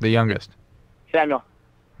 The youngest. Samuel.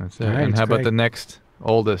 That's it. Right, and how about the next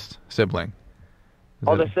oldest sibling?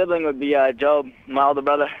 Oldest sibling would be Job, my older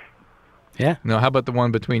brother. Yeah. No, how about the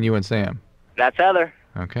one between you and Sam? That's Heather.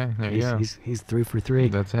 Okay, there you go. He's 3 for 3.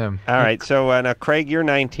 That's him. All right, so now Craig, you're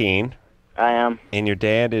 19. I am. And your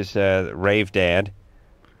dad is rave dad,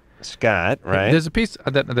 Scott, right? There's a piece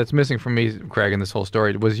that's missing from me, Craig, in this whole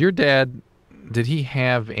story. Was your dad, did he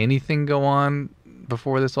have anything go on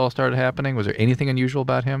before this all started happening? Was there anything unusual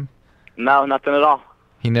about him? No, nothing at all.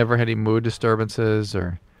 He never had any mood disturbances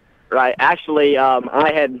or... Right. Actually,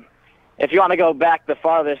 I had, if you want to go back the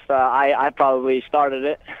farthest, I probably started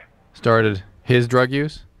it. Started his drug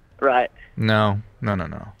use? Right. No.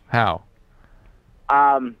 How?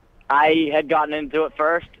 I had gotten into it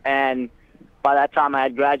first, and by that time I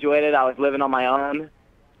had graduated. I was living on my own,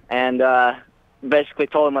 and basically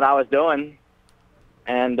told him what I was doing,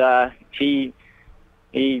 and he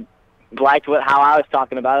liked how I was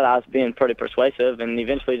talking about it. I was being pretty persuasive, and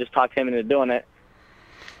eventually just talked him into doing it.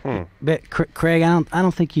 But Craig, I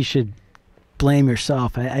don't think you should blame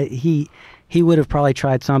yourself. He would have probably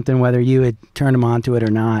tried something whether you had turned him onto it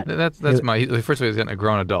or not. First of all, he's a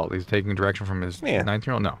grown adult. He's taking direction from his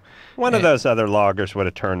 9-year-old. No. One of those other loggers would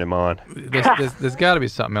have turned him on. There's got to be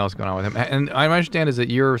something else going on with him. And I understand is that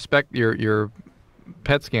your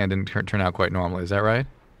PET scan didn't turn out quite normally. Is that right?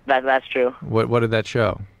 That's true. What did that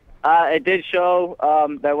show? It did show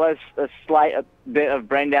there was a slight bit of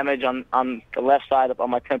brain damage on the left side up on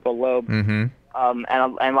my temporal lobe, and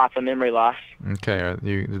lots of memory loss. Okay,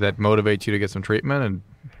 did that motivate you to get some treatment?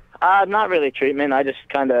 And not really treatment. I just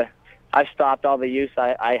I stopped all the use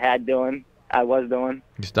I was doing.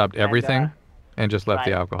 You stopped everything, and just left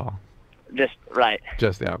the alcohol. Just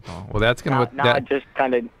the alcohol. Well, that's gonna. I just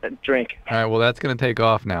kind of drink. All right. Well, that's gonna take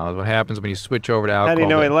off now. What happens when you switch over to alcohol? How do you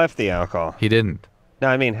know he left the alcohol? He didn't. No,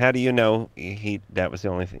 I mean, how do you know that was the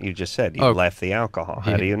only thing you just said? You left the alcohol.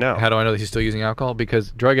 How do you know? How do I know that he's still using alcohol? Because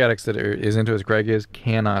drug addicts that are as into as Greg is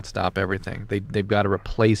cannot stop everything. They've got to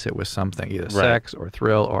replace it with something, either sex or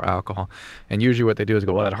thrill or alcohol. And usually what they do is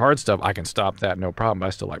go, well, that hard stuff, I can stop that, no problem, but I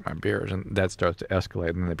still like my beers. And that starts to escalate,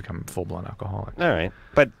 and then they become full-blown alcoholics. All right.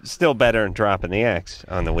 But still better than dropping the X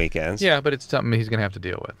on the weekends. Yeah, but it's something he's going to have to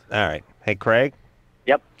deal with. All right. Hey, Craig?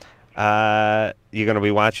 Yep. You going to be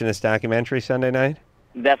watching this documentary Sunday night?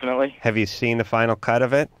 Definitely. Have you seen the final cut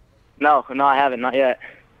of it? No, I haven't, not yet.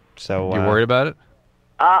 So you worried about it?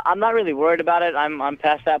 I'm not really worried about it. I'm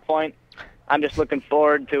past that point. I'm just looking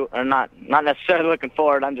forward to, or not necessarily looking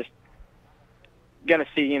forward. I'm just gonna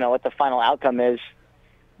see, what the final outcome is,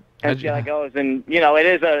 and see how it goes. And it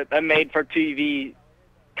is a made-for-TV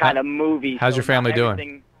kind of movie. How's your family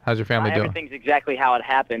doing? How's your family doing? Everything's exactly how it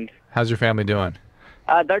happened. How's your family doing?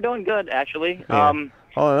 They're doing good, actually. Yeah. Hold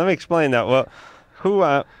on, let me explain that. Well,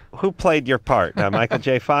 who played your part? Michael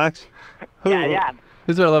J. Fox? Yeah.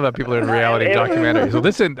 This is what I love about people in reality documentaries. Well,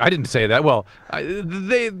 listen, I didn't say that. Well,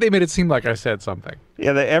 they made it seem like I said something.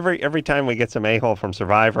 Yeah, every time we get some a-hole from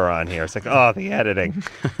Survivor on here, it's like, oh, the editing.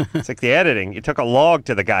 It's like the editing. You took a log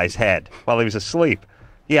to the guy's head while he was asleep.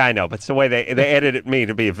 Yeah, I know, but it's the way they edited me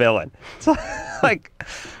to be a villain. It's like,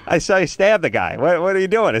 I saw you stab the guy. What are you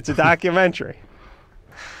doing? It's a documentary.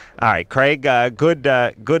 All right, Craig,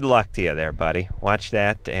 good luck to you there, buddy. Watch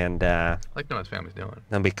that, and I'd like to know what his family's doing.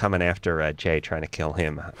 They'll be coming after Jay, trying to kill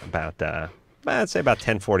him about, I'd say about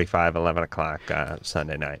 10:45, 11 o'clock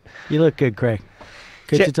Sunday night. You look good, Craig.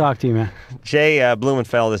 Good to talk to you, man. Jay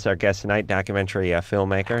Blumenfield is our guest tonight, documentary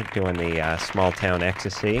filmmaker, doing the Small Town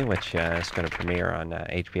Ecstasy, which is going to premiere on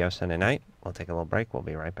HBO Sunday night. We'll take a little break. We'll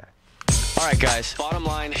be right back. All right, guys. Bottom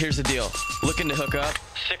line, here's the deal. Looking to hook up?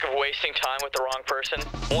 Sick of wasting time with the wrong person?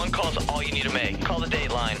 One call's all you need to make. Call the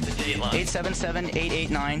date line. The date line.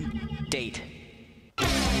 877-889-DATE.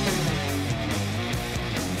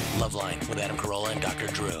 LoveLine with Adam Carolla and Dr.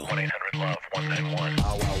 Drew. 1-800-LOVE-191.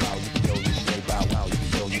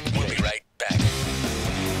 We'll be right back.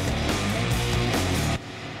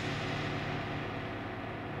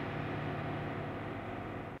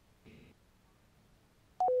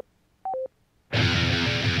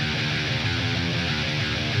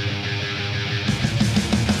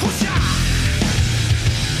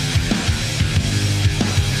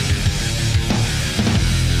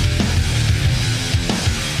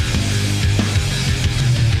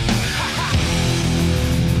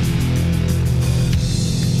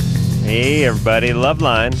 Hey, everybody.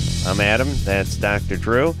 LoveLine. I'm Adam. That's Dr.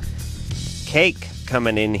 Drew. Cake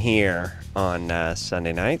coming in here on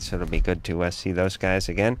Sunday night, so it'll be good to see those guys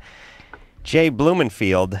again. Jay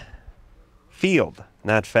Blumenfield. Field,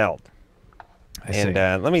 not Feld. And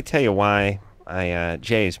let me tell you why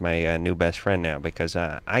Jay's my new best friend now, because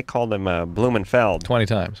I called him Blumenfeld. 20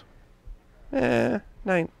 times. 18.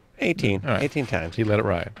 Right. 18 times. He let it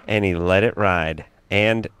ride. And he let it ride.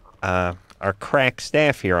 And our crack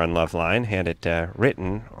staff here on LoveLine had it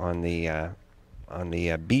written on the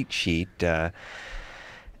beat sheet,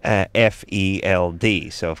 F-E-L-D.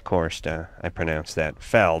 So, of course, I pronounced that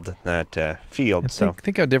Feld, not Field.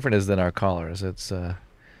 Think how different it is than our callers. It's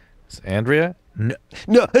Andrea?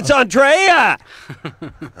 No, it's Andrea!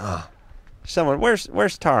 Oh. Someone,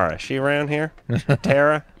 where's Tara? Is she around here?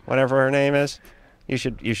 Tara, whatever her name is. You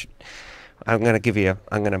should. I'm gonna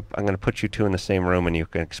put you two in the same room, and you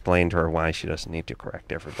can explain to her why she doesn't need to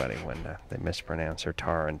correct everybody when they mispronounce her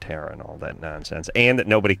Tara and Tara and all that nonsense, and that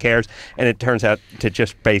nobody cares, and it turns out to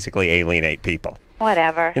just basically alienate people.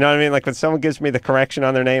 Whatever. You know what I mean? Like when someone gives me the correction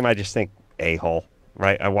on their name, I just think a-hole,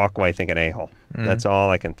 right? I walk away thinking a-hole. Mm-hmm. That's all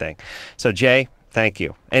I can think. So Jay, thank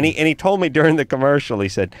you. And he told me during the commercial, he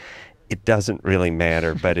said, it doesn't really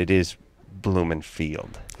matter, but it is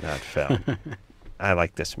Blumenfield, not Feld. I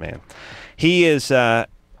like this man. He has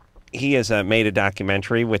made a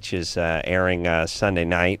documentary which is airing Sunday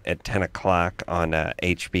night at 10 o'clock on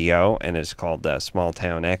HBO, and it's called Small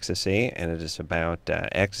Town Ecstasy, and it is about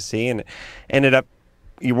ecstasy. And it ended up,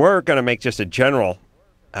 you were going to make just a general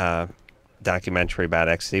documentary about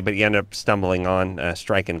ecstasy, but you ended up stumbling on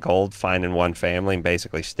striking gold, finding one family, and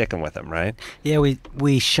basically sticking with them, right? Yeah,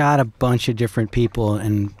 we shot a bunch of different people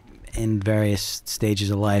in various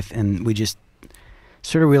stages of life, and we just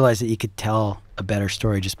sort of realized that you could tell a better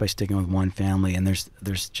story just by sticking with one family, and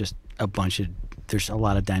there's just there's a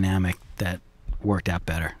lot of dynamic that worked out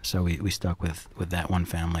better. So we stuck with that one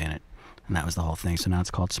family in it, and that was the whole thing. So now it's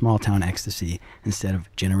called Small Town Ecstasy instead of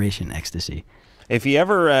Generation Ecstasy. If you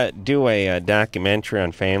ever do a documentary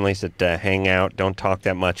on families that hang out, don't talk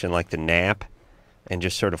that much, and like to nap, and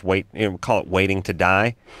just sort of wait, call it waiting to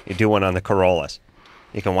die, you do one on the Corollas.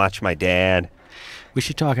 You can watch my dad. We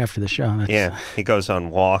should talk after the show. Yeah, he goes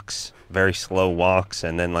on walks, very slow walks,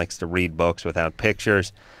 and then likes to read books without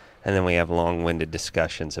pictures. And then we have long-winded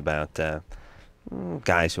discussions about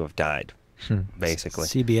guys who have died, basically.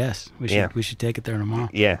 CBS. We should take it there tomorrow.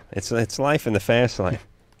 Yeah, it's life in the fast lane.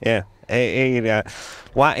 Yeah, he's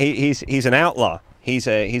an outlaw. He's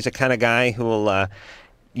a kind of guy who will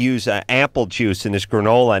use apple juice in his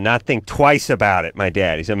granola and not think twice about it. My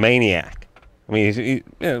dad, he's a maniac. I mean,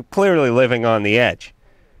 he's clearly living on the edge,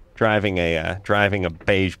 driving a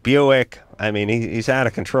beige Buick. I mean, he's out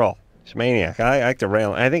of control. He's a maniac. I like to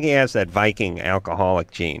rail. I think he has that Viking alcoholic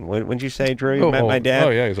gene. Wouldn't you say, Drew? You met my dad? Oh,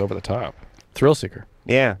 yeah, he's over the top. Thrill seeker.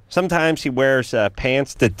 Yeah. Sometimes he wears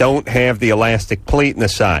pants that don't have the elastic pleat in the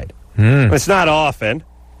side. It's not often,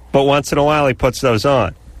 but once in a while he puts those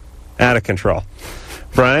on. Out of control.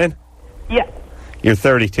 Brian? Yeah. You're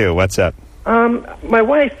 32. What's up? My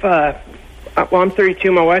wife, I'm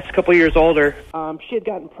 32. My wife's a couple years older. She had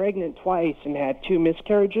gotten pregnant twice and had 2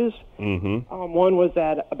 miscarriages. Mm-hmm. One was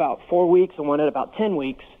at about 4 weeks and one at about 10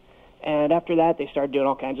 weeks. And after that, they started doing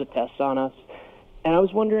all kinds of tests on us. And I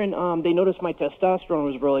was wondering, they noticed my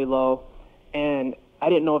testosterone was really low, and I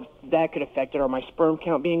didn't know if that could affect it or my sperm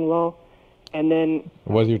count being low. And then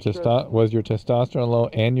was your testosterone low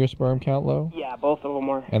and your sperm count low? Yeah, both of them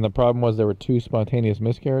were. And the problem was there were 2 spontaneous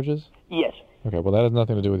miscarriages? Yes. Okay, well, that has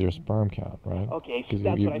nothing to do with your sperm count, right? Okay, so because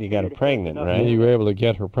that's you got her pregnant, right? You were able to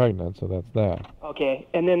get her pregnant, so that's that. Okay,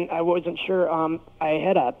 and then I wasn't sure. I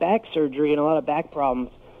had a back surgery and a lot of back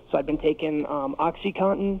problems, so I've been taking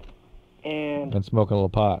OxyContin and smoking a little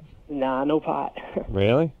pot. Nah, no pot.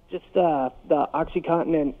 Really? Just the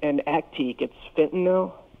OxyContin and Actique. It's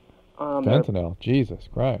fentanyl. Fentanyl, Jesus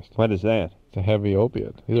Christ! What is that? It's a heavy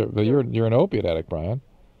opiate. You're an opiate addict, Brian.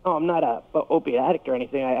 Oh, I'm not a opiate addict or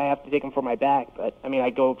anything. I have to take them for my back, but I mean, I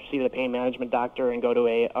go see the pain management doctor and go to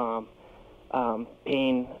a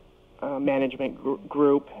pain management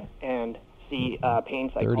group and see pain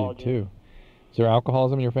psychologist. 32. Is there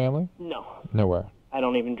alcoholism in your family? No. Nowhere. I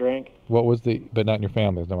don't even drink. What was but not in your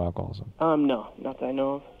family. There's no alcoholism. No, not that I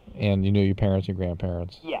know of. And you knew your parents, your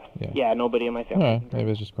grandparents. Yeah, nobody in my family. All right,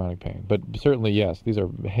 maybe it's just chronic pain, but certainly yes, these are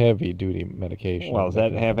heavy-duty medications. Well, does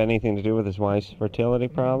that have anything to do with his wife's fertility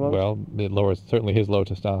problem? Well, it lowers certainly his low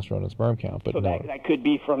testosterone and sperm count, but so no. that could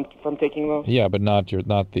be from taking those. Yeah, but not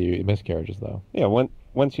the miscarriages though. Yeah,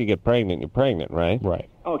 once you get pregnant, you're pregnant, right? Right.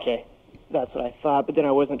 Okay, that's what I thought, but then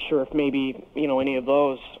I wasn't sure if maybe any of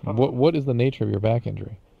those. What is the nature of your back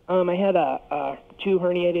injury? I had a 2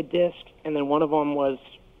 herniated discs, and then one of them was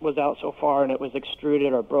out so far, and it was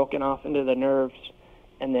extruded or broken off into the nerves,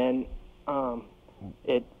 and then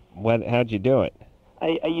it. How'd you do it?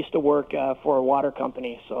 I used to work for a water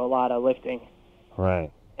company, so a lot of lifting.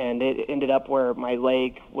 Right. And it ended up where my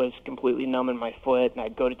leg was completely numb in my foot, and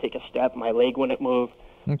I'd go to take a step, my leg wouldn't move.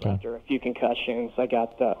 Okay. After a few concussions, I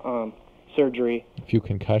got the surgery. A few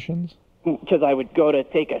concussions? Because I would go to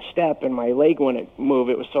take a step and my leg wouldn't move.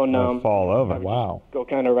 It was so numb. Fall over. Wow. Go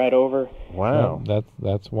kind of right over. Wow.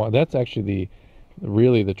 Well, that's actually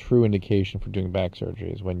the true indication for doing back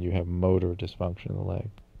surgery is when you have motor dysfunction in the leg.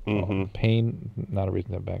 Mm-hmm. Pain, not a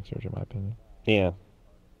reason to have back surgery, in my opinion. Yeah.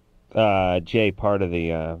 Jay, part of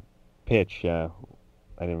the pitch, I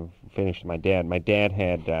didn't finish my dad. My dad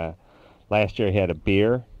had, last year he had a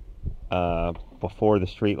beer before the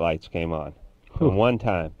street lights came on. One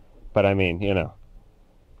time. But I mean, Drew,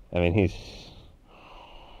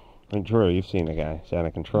 you've seen the guy. He's out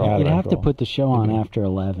of control. Yeah, you'd have to put the show on after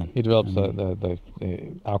 11. He develops the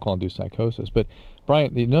alcohol-induced psychosis. But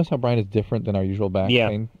Brian, you notice how Brian is different than our usual back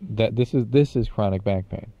pain? That this is chronic back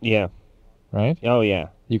pain. Yeah. Right? Oh yeah.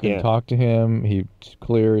 You can talk to him. He's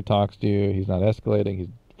clear. He talks to you. He's not escalating. He's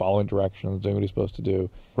following directions, doing what he's supposed to do.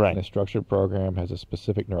 Right. In a structured program, has a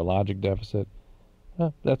specific neurologic deficit.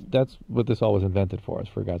 That's what this all was invented for us,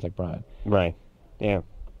 for guys like Brian. Right. Yeah.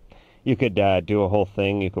 You could do a whole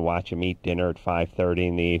thing. You could watch him eat dinner at 5:30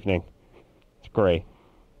 in the evening. It's great.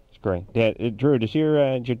 It's great. Drew, does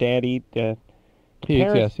your dad eat? He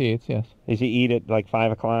eats. Yes. Does he eat at like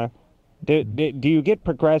 5 o'clock? Do you get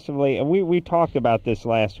progressively? And we talked about this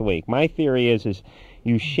last week. My theory is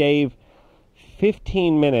you shave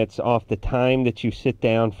 15 minutes off the time that you sit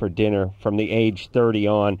down for dinner from the age 30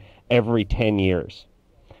 on every 10 years.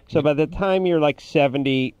 So by the time you're like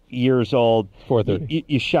 70 years old, 4:30.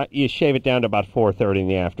 You shave it down to about 4:30 in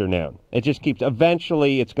the afternoon. It just keeps.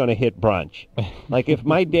 Eventually, it's going to hit brunch. Like if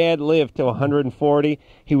my dad lived to 140,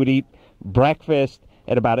 he would eat breakfast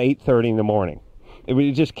at about 8:30 in the morning.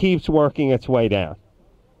 It just keeps working its way down.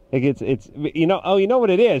 Like it's you know what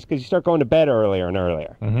it is, because you start going to bed earlier and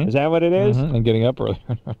earlier. Mhm. Is that what it is? And getting up earlier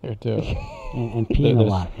and earlier too. And peeing a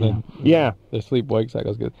lot. Yeah. Their sleep-wake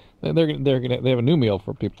cycles good. They have a new meal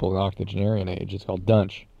for people in octogenarian age. It's called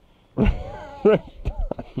dunch.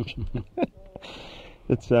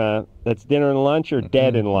 That's dinner and lunch, or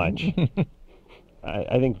dead and lunch.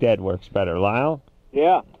 I think dead works better. Lyle,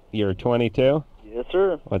 Yeah. you're 22. Yes,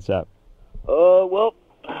 sir. What's up? Well,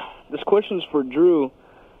 this question's for Drew,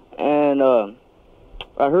 and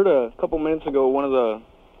I heard a couple minutes ago one of the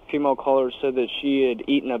female callers said that she had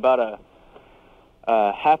eaten about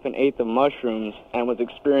a half an eighth of mushrooms and was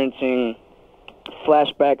experiencing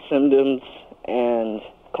flashback symptoms and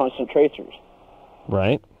concentrations.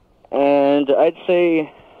 Right. And I'd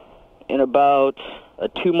say in about a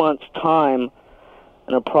 2 months' time,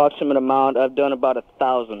 an approximate amount, I've done about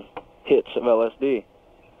 1,000 hits of LSD.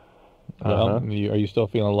 Well, are you still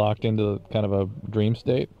feeling locked into kind of a dream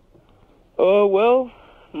state? Well,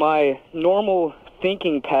 my normal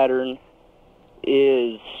thinking pattern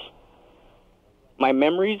is my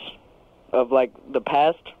memories of, like, the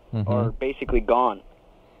past are basically gone.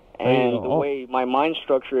 And the way my mind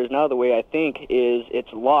structure is now, the way I think, is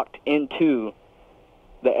it's locked into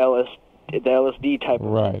the LSD type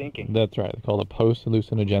of thinking. That's right. They call it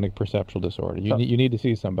post-hallucinogenic perceptual disorder. You need to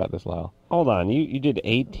see something about this, Lyle. Hold on. You did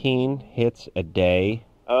 18 hits a day?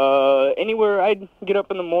 Anywhere I'd get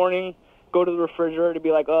up in the morning, go to the refrigerator to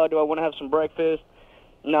be like, oh, do I want to have some breakfast?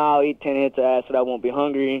 No, I'll eat 10 hits of acid. I won't be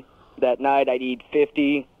hungry. That night I'd eat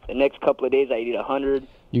 50. The next couple of days I'd eat 100.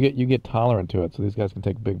 You get tolerant to it, so these guys can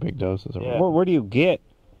take big doses of it. Where do you get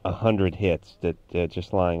 100 hits that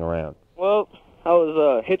just lying around? Well, I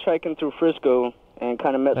was hitchhiking through Frisco and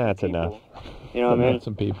kind of met some That's people. enough. You know what I mean? Met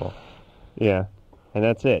some people. Yeah. And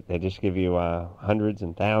that's it. They just give you hundreds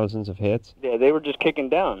and thousands of hits? Yeah, they were just kicking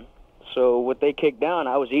down. So what they kicked down,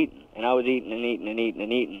 I was eating. And I was eating and eating and eating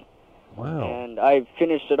and eating. Wow. And I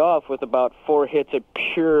finished it off with about 4 hits of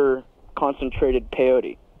pure concentrated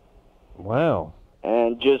peyote. Wow.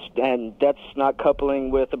 And that's not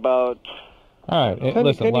coupling with about... All right,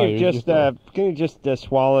 Can Lyle, you just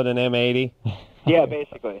swallow an M80? Yeah,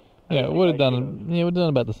 basically. Yeah, it would have done. Yeah, it would have done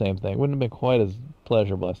about the same thing. Wouldn't have been quite as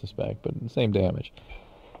pleasurable, I suspect, but the same damage.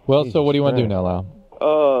 Well, so what do you want to do now, Lyle?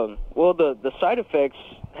 Well, the side effects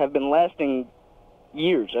have been lasting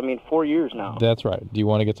years. I mean, 4 years now. That's right. Do you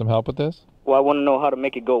want to get some help with this? Well, I want to know how to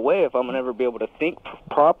make it go away if I'm gonna ever be able to think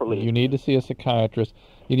properly. You need to see a psychiatrist.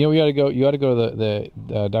 You know, you ought to go to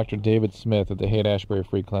the Dr. David Smith at the Haight-Ashbury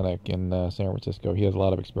Free Clinic in San Francisco. He has a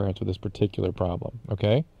lot of experience with this particular problem.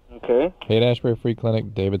 Okay. Okay. Haight-Ashbury Free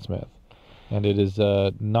Clinic, David Smith, and it is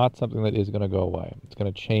not something that is going to go away. It's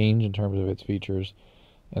going to change in terms of its features,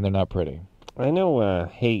 and they're not pretty. I know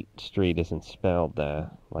Haight Street isn't spelled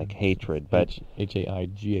like hatred, but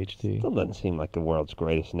H-A-I-G-H-T. Still doesn't seem like the world's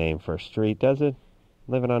greatest name for a street, does it?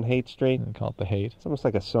 Living on Haight Street? They call it the Haight. It's almost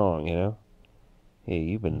like a song, you know? Hey,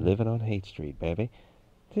 you've been living on Haight Street, baby.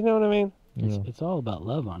 Do you know what I mean? It's all about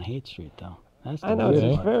love on Haight Street, though. That's the I know, weird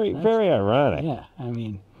it's part. very, very ironic. Yeah, I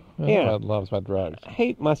mean... Yeah. Love's about drugs.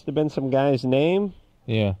 Haight must have been some guy's name.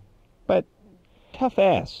 Yeah. But tough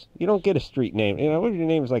ass. You don't get a street name. You know, what if your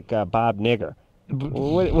name is like Bob Nigger?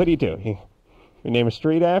 What do you do? You name a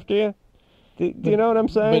street after you? Do you know what I'm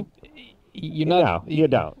saying? But you're not. No, you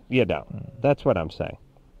don't. You don't. That's what I'm saying.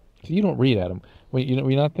 So you don't read at them. You're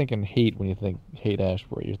not thinking hate when you think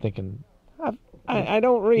Haight-Ashbury. You're thinking. I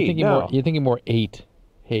don't read. You're thinking more hate.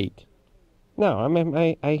 No, I mean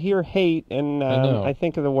I hear hate and I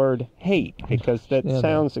think of the word hate because that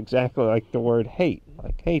sounds exactly like the word hate,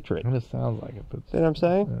 like hatred. It sounds like it. But see what I'm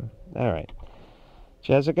saying? Yeah. All right.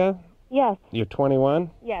 Jessica? Yes. You're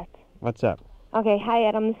 21? Yes. What's up? Okay, hi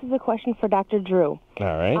Adam. This is a question for Dr. Drew.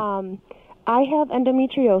 All right. I have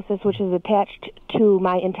endometriosis, which is attached to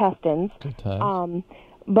my intestines. Good times.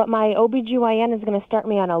 But my OBGYN is going to start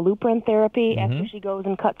me on a Lupron therapy after she goes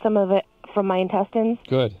and cuts some of it from my intestines.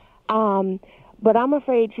 Good. But I'm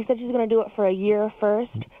afraid, she said she's going to do it for a year first.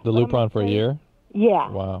 The Lupron for a year? Yeah.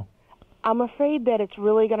 Wow. I'm afraid that it's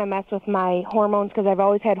really going to mess with my hormones because I've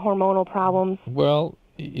always had hormonal problems. Well,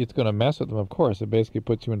 it's going to mess with them, of course. It basically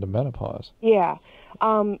puts you into menopause. Yeah.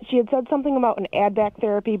 She had said something about an add-back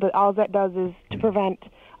therapy, but all that does is to prevent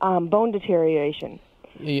bone deterioration.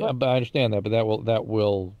 Yeah, but I understand that, but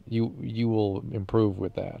you will improve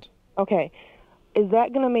with that. Okay. Is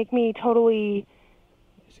that going to make me totally...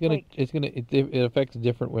 It affects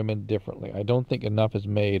different women differently. I don't think enough is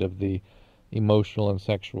made of the emotional and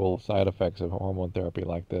sexual side effects of hormone therapy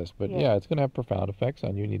like this. But yeah, it's going to have profound effects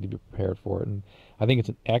on you. You need to be prepared for it. And I think it's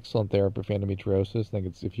an excellent therapy for endometriosis. I think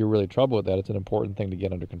it's, if you're really troubled with that, it's an important thing to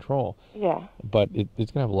get under control. Yeah. But it's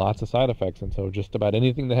going to have lots of side effects, and so just about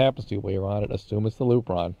anything that happens to you while you're on it, assume it's the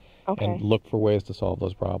Lupron, and look for ways to solve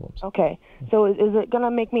those problems. Okay. So is it going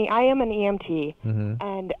to make me... I am an EMT,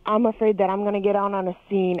 and I'm afraid that I'm going to get out on a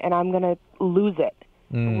scene and I'm going to lose it.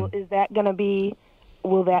 Is that going to be...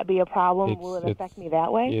 Will that be a problem? Will it affect me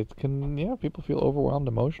that way? It can, people feel overwhelmed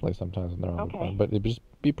emotionally sometimes when they're on the plane. But just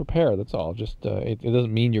be prepared, that's all. Just it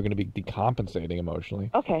doesn't mean you're going to be decompensating emotionally.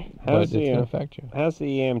 Okay. But it's going to affect you. How's the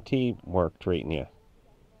EMT work treating you?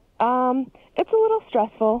 It's a little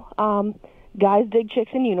stressful. Guys dig chicks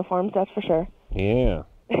in uniforms, that's for sure. Yeah.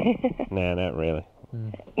 Nah, not really.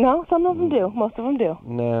 No, some of them do. Most of them do.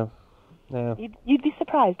 No. You'd be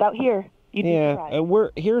surprised out here.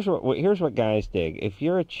 Here's what guys dig. If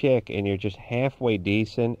you're a chick and you're just halfway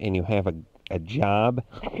decent and you have a job,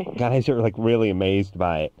 guys are like really amazed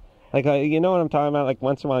by it. Like you know what I'm talking about? Like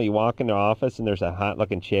once in a while you walk in the office and there's a hot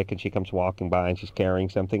looking chick and she comes walking by and she's carrying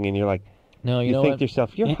something and you're like, no, you think to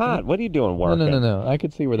yourself, you're hot. What are you doing working? No. I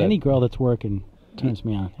could see where that. Any girl that's working turns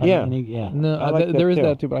me on. Yeah. No, I like there is too.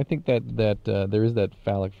 that too, but I think that there is that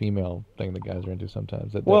phallic female thing that guys are into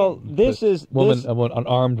sometimes. An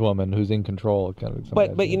armed woman who's in control. Kind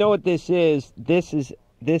of. But you know what this is? This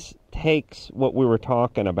takes what we were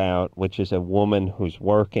talking about, which is a woman who's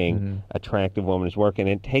working, attractive woman who's working,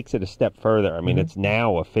 and it takes it a step further. I mean, it's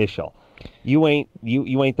now official. You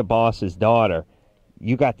ain't the boss's daughter.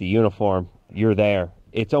 You got the uniform. You're there.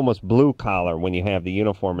 It's almost blue collar when you have the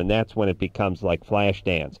uniform, and that's when it becomes like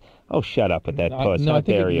Flashdance. Oh, shut up with that puss. No, How I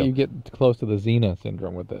think dare you? You get close to the Xena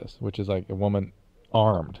syndrome with this, which is like a woman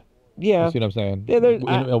armed. Yeah. You see what I'm saying? Yeah,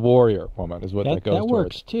 a warrior woman is what that goes that towards.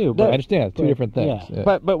 works too. But I understand it's two different things. Yeah.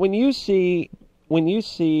 But when you see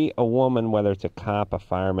a woman, whether it's a cop, a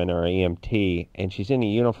fireman, or an EMT, and she's in a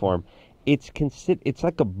uniform, it's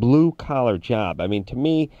like a blue collar job. I mean, to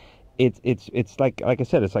me, it's like I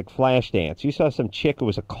said, it's like Flashdance. You saw some chick who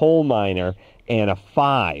was a coal miner and a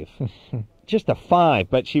 5. Just a 5,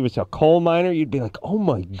 but she was a coal miner, you'd be like, oh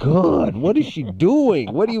my God, what is she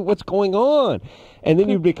doing? What's going on? And then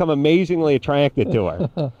you'd become amazingly attracted to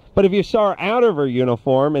her. But if you saw her out of her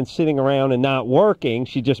uniform and sitting around and not working,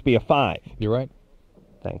 she'd just be a 5. You're right.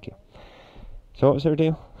 Thank you. So what was her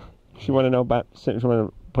deal? She want to know about, she want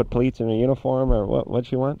to put pleats in her uniform, or what'd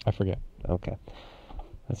she want? I forget. Okay.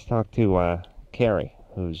 Let's talk to Carrie,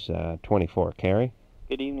 who's 24. Carrie?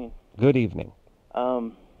 Good evening. Good evening.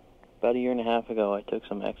 About a year and a half ago, I took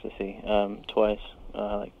some ecstasy twice,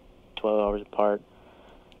 like 12 hours apart.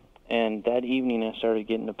 And that evening, I started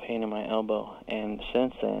getting a pain in my elbow. And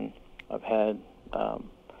since then, I've had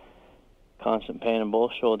constant pain in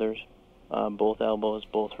both shoulders, both elbows,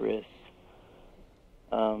 both wrists.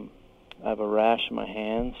 I have a rash in my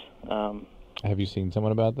hands. Have you seen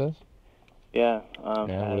someone about this? Yeah. What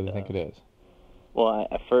do they think it is? Well,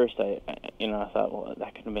 at first, I thought, well,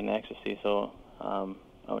 that could have been ecstasy, so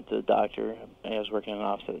I went to the doctor. I was working in an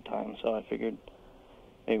office at the time, so I figured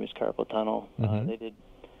maybe it was carpal tunnel. They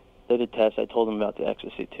did tests. I told them about the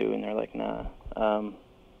ecstasy too, and they're like, nah.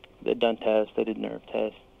 They'd done tests. They did nerve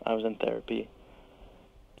tests. I was in therapy.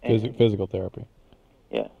 Physical therapy.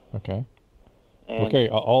 Yeah. Okay. And okay.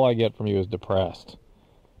 All I get from you is depressed.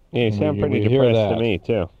 Yeah, you sound pretty depressed to me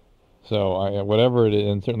too. So whatever it is,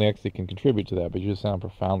 and certainly ecstasy can contribute to that, but you just sound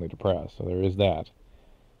profoundly depressed. So there is that.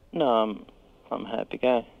 No, I'm a happy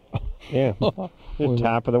guy. Yeah. You're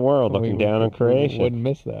top of the world, looking down on creation. We wouldn't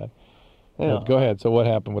miss that. Yeah. Go ahead. So what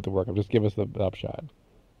happened with the workup? Just give us the upshot.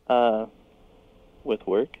 With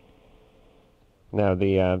work? No,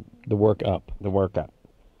 the workup. The workup.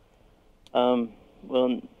 Well,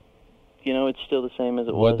 it's still the same as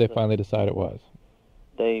it was. What did they finally decide it was?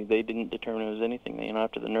 They didn't determine it was anything.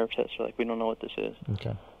 After the nerve test, they're like, we don't know what this is.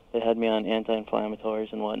 Okay. They had me on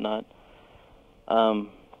anti-inflammatories and whatnot. But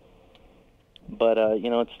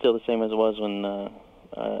it's still the same as it was when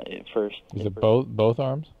at first. Is it both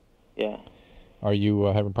arms? Yeah. Are you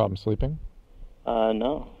having problems sleeping?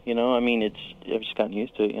 No. I've just gotten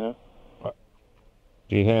used to it.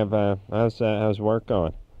 Do you have how's work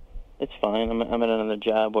going? It's fine. I'm at another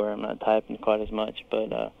job where I'm not typing quite as much, but.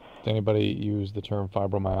 Does anybody use the term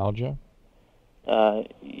fibromyalgia?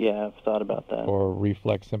 Yeah, I've thought about that. Or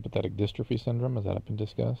reflex sympathetic dystrophy syndrome? Has that been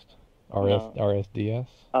discussed? No. RSDS?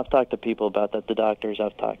 I've talked to people about that. The doctors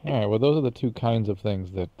I've talked to. All right. Well, those are the two kinds of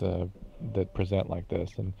things that present like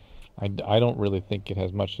this, and I don't really think it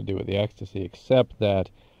has much to do with the ecstasy, except that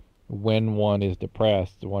when one is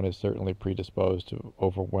depressed, one is certainly predisposed to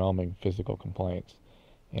overwhelming physical complaints,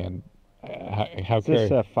 and How Is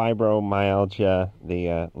this fibromyalgia,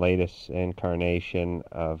 the latest incarnation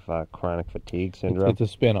of chronic fatigue syndrome? It's a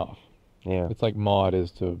spin-off. Yeah. It's like Maude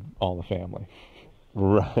is to All in the Family.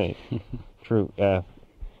 Right. True.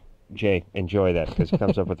 Jay, enjoy that, because it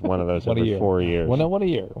comes up with one of those every 4 years. One a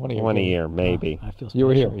year. One a year, maybe. I feel special. You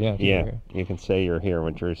were here, yeah. Yeah, you can say you're here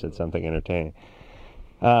when Drew said something entertaining.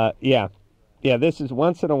 Yeah, this is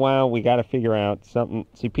once in a while we got to figure out something.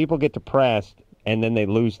 See, people get depressed, and then they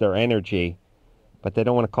lose their energy, but they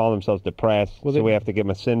don't want to call themselves depressed, so we have to give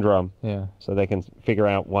them a syndrome so they can figure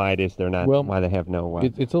out why it is they're not, why they have no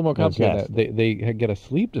it's a little more complicated than that. They get a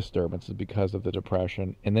sleep disturbance because of the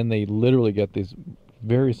depression, and then they literally get these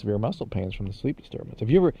very severe muscle pains from the sleep disturbance. Have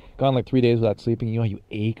you ever gone like 3 days without sleeping? You know how you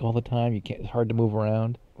ache all the time? It's hard to move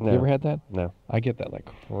around? No. You ever had that? No. I get that like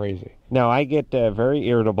crazy. No, I get very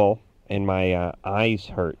irritable, and my eyes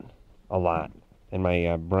hurt a lot, and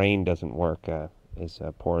my brain doesn't work as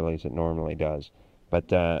poorly as it normally does. But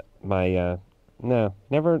no,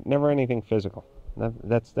 never anything physical.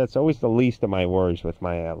 That's always the least of my worries with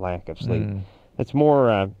my lack of sleep. It's more,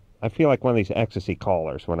 I feel like one of these ecstasy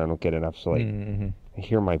callers when I don't get enough sleep. I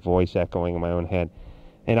hear my voice echoing in my own head.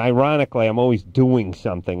 And ironically, I'm always doing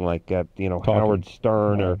something like, Howard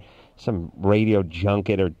Stern or some radio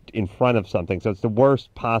junket or in front of something. So it's the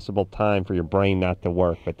worst possible time for your brain not to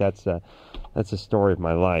work. But that's the story of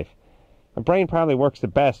my life. My brain probably works the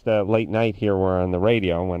best late night here or on the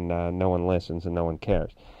radio when no one listens and no one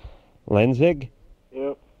cares. Lenzig?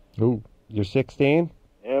 Yep. Ooh. You're 16?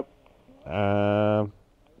 Yep.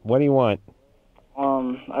 What do you want?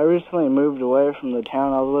 I recently moved away from the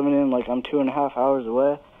town I was living in. Like, I'm 2.5 hours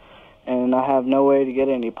away, and I have no way to get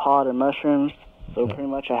any pot or mushrooms, so pretty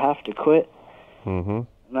much I have to quit. Mm-hmm.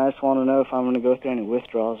 And I just want to know if I'm going to go through any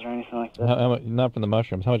withdrawals or anything like that. How much, not from the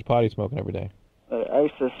mushrooms. How much pot are you smoking every day? I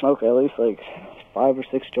used to smoke at least like 5 or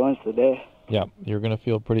 6 joints a day. Yeah, you're going to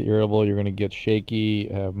feel pretty irritable. You're going to get shaky,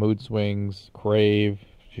 have mood swings, crave.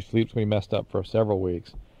 Your sleep's going to be messed up for several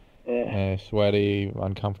weeks. Yeah. Sweaty,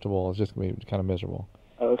 uncomfortable. It's just going to be kind of miserable.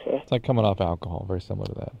 Okay. It's like coming off alcohol, very similar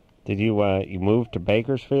to that. Did you move to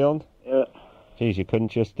Bakersfield? Yeah. Geez, you couldn't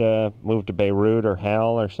just move to Beirut or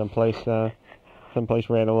Hell or someplace where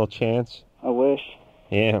you had a little chance? I wish.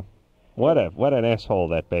 Yeah. What an asshole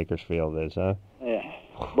that Bakersfield is, huh? Yeah.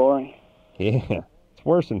 Boring. Yeah. It's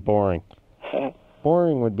worse than boring.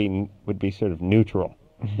 Boring would be sort of neutral.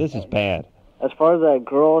 This is bad. As far as that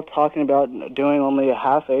girl talking about doing only a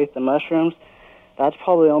half-eighth of mushrooms, that's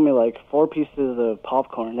probably only like 4 pieces of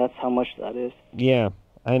popcorn. That's how much that is. Yeah,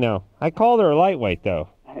 I know. I called her a lightweight, though.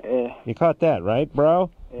 Yeah. You caught that, right,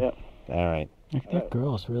 bro? Yeah. All right. That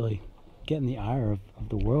girl's really getting the ire of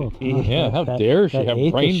the world. Huh? Yeah, how dare she have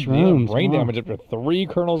brain damage after 3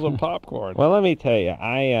 kernels of popcorn. Well, let me tell you,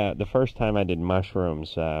 the first time I did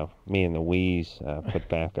mushrooms, me and the Wheeze put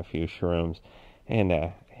back a few shrooms,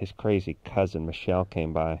 and his crazy cousin Michelle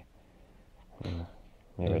came by.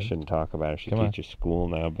 Maybe I shouldn't talk about her. She teaches school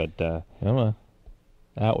now, but come on,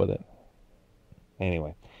 out with it.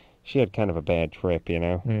 Anyway, she had kind of a bad trip,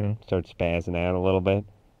 Yeah. Started spazzing out a little bit,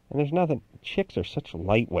 and there's nothing. Chicks are such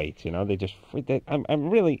lightweights,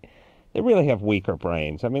 they really have weaker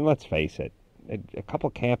brains. I mean, let's face it. A couple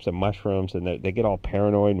caps of mushrooms, and they get all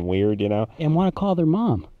paranoid and weird, And want to call their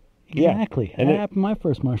mom. Exactly. Yeah. That happened my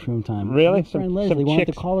first mushroom time. Really? My friend Leslie wanted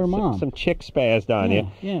to call her mom. Some chick spazzed on you.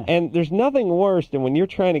 Yeah. And there's nothing worse than when you're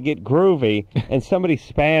trying to get groovy and somebody's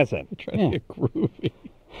spazzing. Trying to get groovy.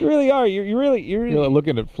 You really are. You're really. You're like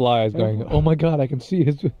looking at flies, going, "Oh my God, I can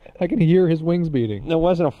hear his wings beating." No, it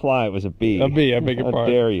wasn't a fly. It was a bee. A bee. I beg your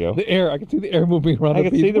pardon. How dare you? The air. I can see the air moving around. I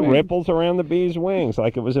could see the ripples around the bee's wings,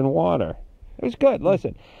 like it was in water. It was good.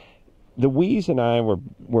 Listen, the Wheeze and I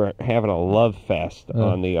were having a love fest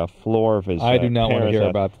on the floor of his. I do not want to hear house.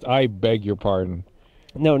 about this. I beg your pardon.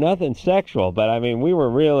 No, nothing sexual, but I mean, we were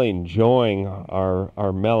really enjoying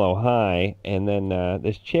our mellow high, and then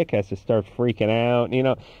this chick has to start freaking out,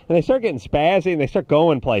 and they start getting spazzy, and they start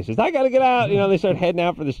going places. I got to get out, they start heading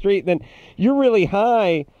out for the street, and then you're really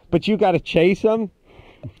high, but you got to chase them,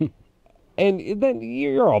 and then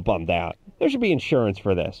you're all bummed out. There should be insurance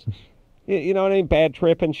for this. You know what I mean? Bad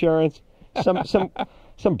trip insurance.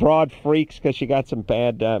 Some broad freaks because she got some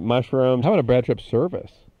bad mushrooms. How about a bad trip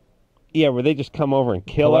service? Yeah, where they just come over and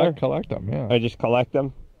collect them, yeah. Or just collect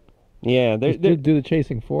them? Yeah. Do the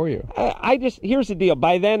chasing for you. Here's the deal.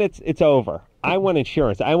 By then, it's over. I want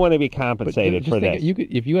insurance. I want to be compensated for this.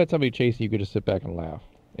 If you had somebody chasing, you could just sit back and laugh.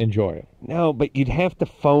 Enjoy it. No, but you'd have to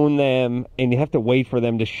phone them, and you have to wait for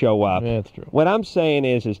them to show up. Yeah, that's true. What I'm saying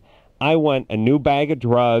is I want a new bag of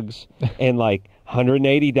drugs and like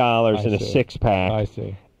 $180 and a 6-pack. I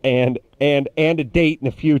see. and a date in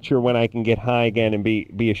the future when I can get high again and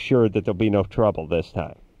be assured that there'll be no trouble this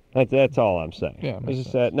time. That's all I'm saying. Yeah, this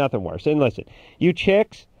is nothing worse. And listen, you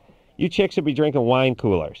chicks will be drinking wine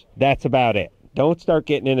coolers. That's about it. Don't start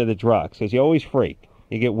getting into the drugs because you always freak.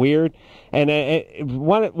 You get weird, and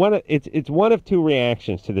it's one of two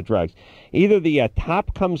reactions to the drugs. Either the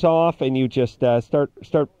top comes off and you just start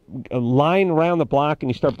lying around the block and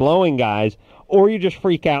you start blowing guys, or you just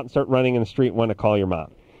freak out and start running in the street and want to call your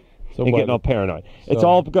mom. So and getting all paranoid. It's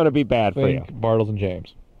all going to be bad for you. Bartles and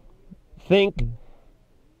James. Think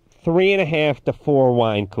 3.5 to 4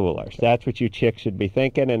 wine coolers. That's what you chicks should be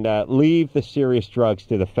thinking, and leave the serious drugs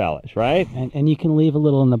to the fellas, right? And you can leave a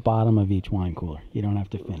little in the bottom of each wine cooler. You don't have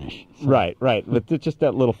to finish. So. Right. With just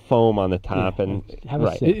that little foam on the top. And have a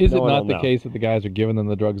right. sip. Is it not the case that the guys are giving them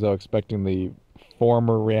the drugs, though, expecting the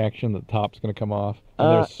former reaction, that the top's going to come off?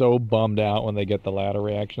 And they're so bummed out when they get the latter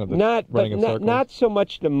reaction of the running in circles? Not so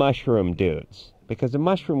much the mushroom dudes, because the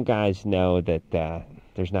mushroom guys know that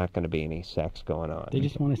there's not going to be any sex going on. They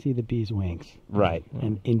just want to see the bee's wings. Right.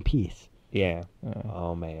 And in peace. Yeah.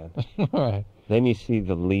 Oh, man. All right. Then you see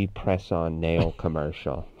the Lee press-on nail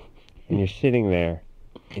commercial, and you're sitting there,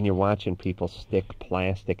 and you're watching people stick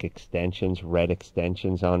plastic extensions, red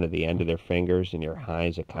extensions, onto the end of their fingers, and you're high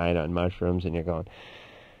as a kite on mushrooms, and you're going,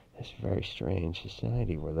 this is a very strange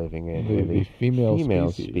society we're living in. The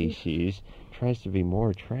female species tries to be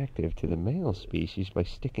more attractive to the male species by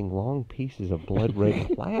sticking long pieces of blood-red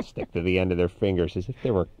plastic to the end of their fingers as if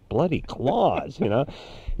they were bloody claws, you know?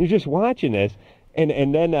 You're just watching this,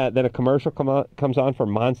 and then a commercial comes on for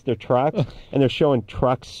monster trucks, and they're showing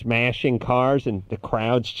trucks smashing cars and the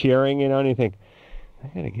crowd's cheering, you know, and you think, I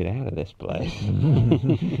gotta get out of this place.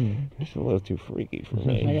 It's a little too freaky for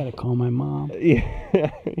me. I gotta call my mom.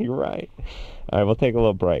 Yeah, you're right. All right, we'll take a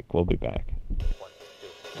little break. We'll be back.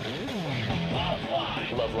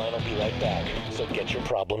 LoveLine will be right back, so get your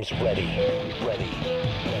problems ready.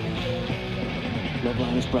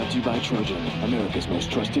 LoveLine is brought to you by Trojan, America's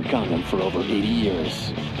most trusted condom for over 80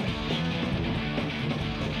 years.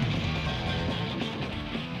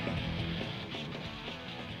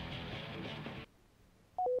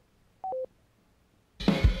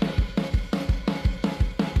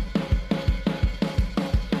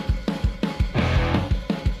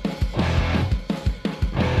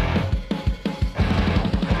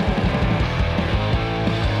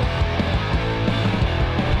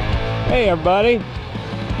 Hey, everybody.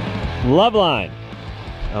 LoveLine.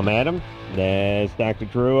 I'm Adam. There's Dr.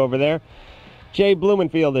 Drew over there. Jay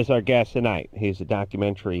Blumenfield is our guest tonight. He's a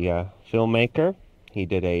documentary filmmaker. He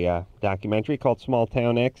did a documentary called Small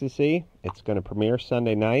Town Ecstasy. It's going to premiere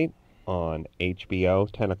Sunday night on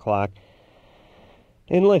HBO, 10 o'clock.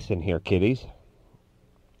 And listen here, kiddies.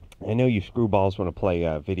 I know you screwballs want to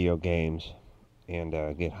play video games and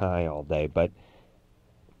get high all day, but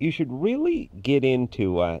you should really get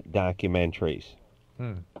into documentaries.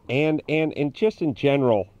 And just in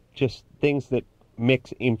general, just things that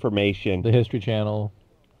mix information. The History Channel.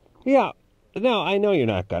 Yeah. No, I know you're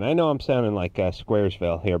not gonna. I know I'm sounding like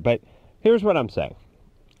Squaresville here, but here's what I'm saying.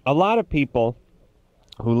 A lot of people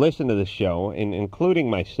who listen to the show, and including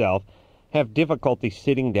myself, have difficulty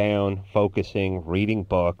sitting down, focusing, reading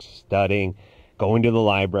books, studying, going to the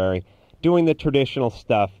library, doing the traditional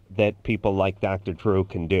stuff that people like Dr. Drew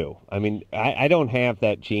can do. I mean, I don't have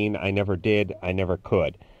that gene. I never did. I never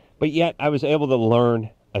could. But yet I was able to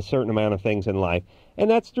learn a certain amount of things in life. And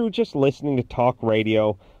that's through just listening to talk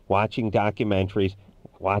radio, watching documentaries,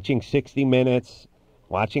 watching 60 Minutes,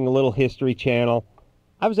 watching a little History Channel.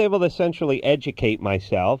 I was able to essentially educate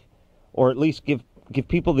myself, or at least give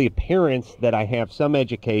people the appearance that I have some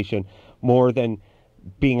education, more than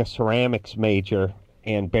being a ceramics major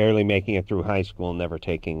and barely making it through high school,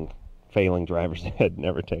 failing driver's ed,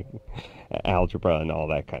 never taking algebra and all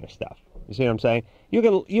that kind of stuff. You see what I'm saying?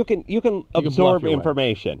 You can absorb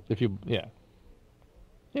information.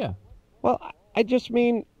 Yeah. Well, I just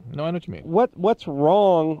mean. No, I know what you mean. What's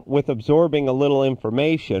wrong with absorbing a little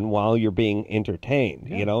information while you're being entertained?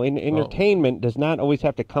 Yeah. You know, entertainment does not always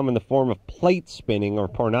have to come in the form of plate spinning or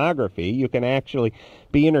pornography. You can actually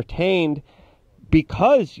be entertained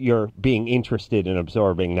because you're being interested in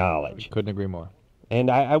absorbing knowledge. Couldn't agree more.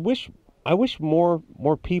 And I wish more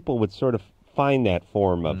people would sort of find that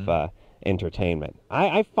form of entertainment.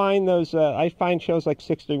 I find shows like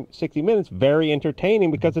 60 Minutes very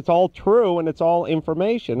entertaining because it's all true and it's all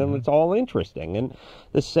information and it's all interesting. And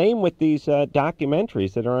the same with these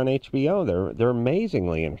documentaries that are on HBO. They're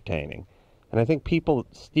amazingly entertaining. And I think people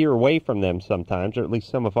steer away from them sometimes, or at least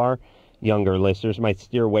some of our younger listeners might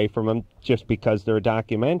steer away from them just because they're a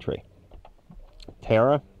documentary.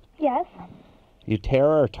 Tara? Yes? You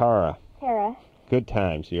Tara or Tara? Tara. Good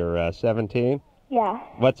times. You're 17? Yeah.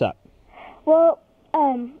 What's up? Well,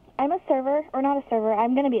 I'm a server, or not a server.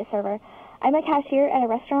 I'm going to be a server. I'm a cashier at a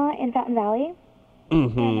restaurant in Fountain Valley.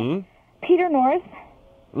 Mm-hmm. Peter North.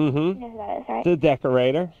 Mm-hmm. You know who that is, right? The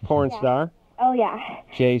decorator, porn Yeah. star. Oh, yeah.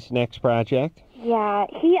 Jay's next project. Yeah,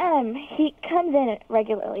 he comes in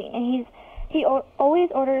regularly, and he always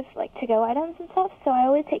orders like to-go items and stuff. So I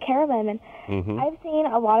always take care of him, and I've seen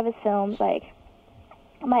a lot of his films. Like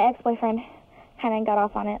my ex-boyfriend kind of got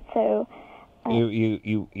off on it, so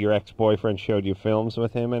Your ex-boyfriend showed you films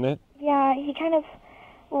with him in it? yeah, he kind of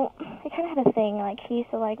had a thing. Like he used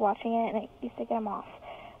to like watching it, and it used to get him off.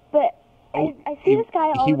 But I see this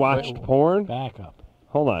guy all He the watched time. porn? Back up.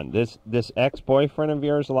 Hold on. This ex-boyfriend of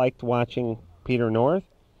yours liked watching Peter North?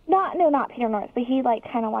 Not Peter North, but he liked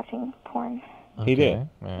kind of watching porn. He did?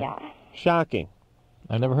 Yeah. Shocking.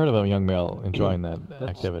 I've never heard of a young male enjoying that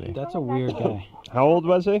activity. That's a weird guy. How old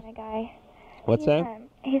was he? That guy. What's that?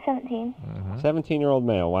 He's 17. 17-year-old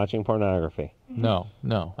male watching pornography. No,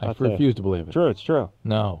 I I'll tell you. refuse to believe it. Drew, it's true.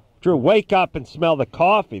 No. Drew, wake up and smell the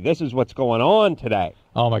coffee. This is what's going on today.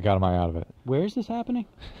 Oh my God, am I out of it? Where is this happening?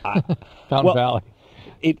 Fountain Valley.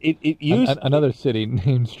 It used another city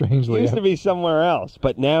named strangely. used to be somewhere else,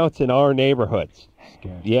 but now it's in our neighborhoods.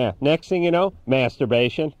 Scary. Yeah. Next thing you know,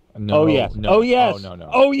 masturbation. No, oh yes. no. Oh yes. Oh, no.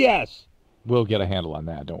 Oh yes. We'll get a handle on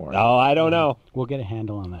that. Don't worry. Oh, I don't know. We'll get a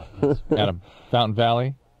handle on that. Yes. Adam, Fountain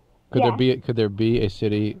Valley. Could there be a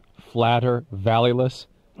city flatter, valleyless?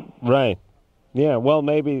 Right. Yeah. Well,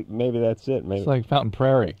 maybe that's it. Maybe it's like Fountain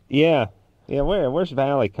Prairie. Yeah. Yeah. Where's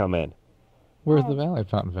Valley come in? Where's the valley of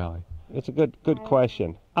Fountain Valley? It's a good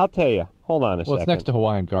question. I'll tell you. Hold on a second. Well, it's next to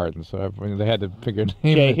Hawaiian Gardens, so they had to figure a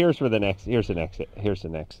name. Okay, here's the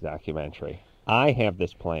next documentary. I have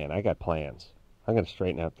this plan. I got plans. I'm going to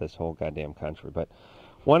straighten out this whole goddamn country. But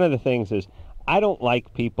one of the things is I don't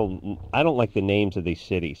like the names of these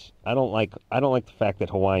cities. I don't like the fact that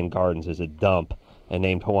Hawaiian Gardens is a dump and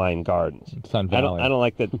named Hawaiian Gardens. Sun Valley. I don't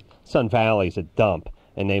like that Sun Valley is a dump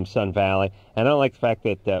and named Sun Valley. And I don't like the fact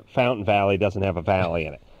that Fountain Valley doesn't have a valley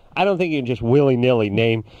in it. I don't think you can just willy-nilly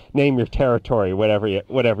name your territory whatever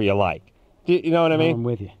you like. Do you know what I mean? I'm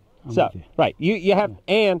with you. Right. You have,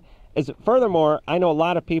 and furthermore, I know a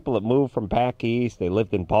lot of people that moved from back east. They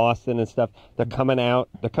lived in Boston and stuff. They're coming out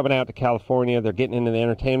to California. They're getting into the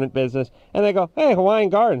entertainment business, and they go, "Hey, Hawaiian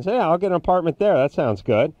Gardens. Yeah, I'll get an apartment there. That sounds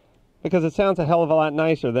good," because it sounds a hell of a lot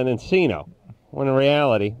nicer than Encino. When in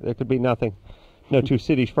reality, there could be no two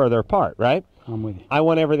cities further apart. Right? I'm with you. I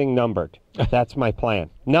want everything numbered. That's my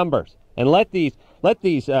plan. Numbers, and let these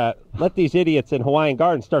idiots in Hawaiian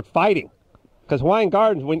Gardens start fighting. Because Hawaiian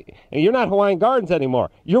Gardens, and you're not Hawaiian Gardens anymore.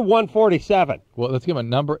 You're 147. Well, let's give them a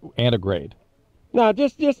number and a grade. No,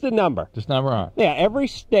 just a number. Just number on. Yeah, every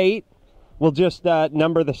state will just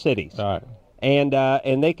number the cities. All right.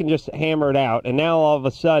 And they can just hammer it out. And now all of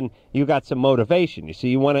a sudden you got some motivation. You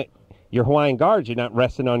see, you're Hawaiian Gardens. You're not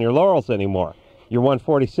resting on your laurels anymore. You're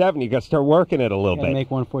 147. You got to start working it a little bit.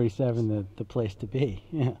 Make 147 the place to be.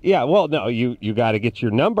 Yeah. Yeah. Well, no, you got to get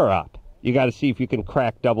your number up. You got to see if you can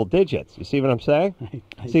crack double digits. You see what I'm saying?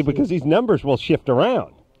 I see, because these numbers will shift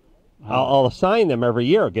around. I'll assign them every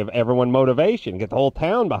year. Give everyone motivation. Get the whole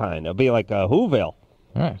town behind. It'll be like Whoville. All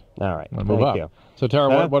right. All right. We'll Thank move you. on. So,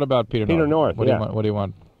 Tara, what about Peter North? Peter North. What do you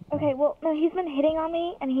want? Okay, well, no, he's been hitting on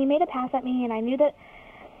me, and he made a pass at me, and I knew that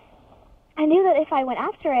if I went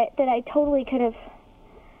after it, that I totally could have.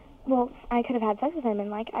 Well, I could have had sex with him,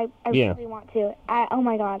 and I really want to. Oh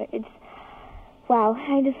my God, wow.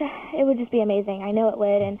 It would just be amazing. I know it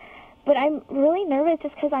would, but I'm really nervous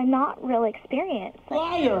just because I'm not real experienced.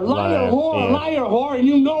 Liar, whore, and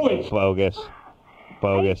you know it.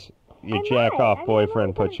 Bogus. Your jack-off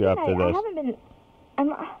boyfriend put you up to this. I haven't been. I'm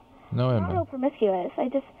not real promiscuous.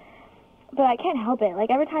 But I can't help it. Like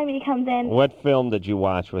every time he comes in. What film did you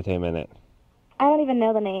watch with him in it? I don't even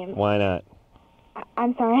know the name. Why not?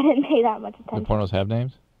 I'm sorry, I didn't pay that much attention. The pornos have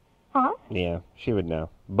names? Huh? Yeah, she would know.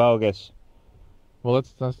 Bogus. Well,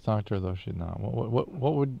 let's talk to her though. She'd know.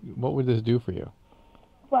 What would this do for you?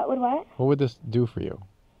 What would what? What would this do for you?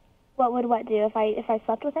 What would what do if I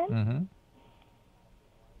slept with him? Mm-hmm.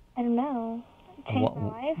 I don't know. Change my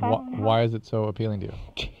life. I don't know. Why is it so appealing to you?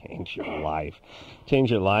 Change your life. Change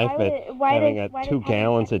your life why having does 2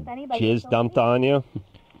 gallons of jizz dumped on you.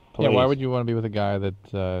 Please. Yeah, why would you want to be with a guy that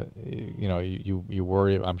you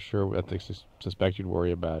worry? I'm sure I suspect you'd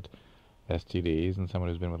worry about STDs and someone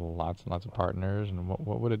who's been with lots and lots of partners. And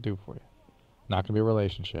what would it do for you? Not going to be a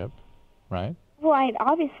relationship, right? Well,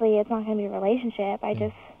 obviously it's not going to be a relationship. I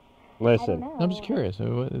just Listen, I'm just curious.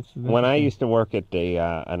 When I used to work at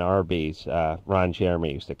an Arby's, Ron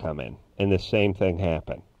Jeremy used to come in, and the same thing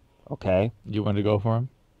happened. Okay? You wanted to go for him?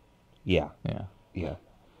 Yeah. Yeah. Yeah.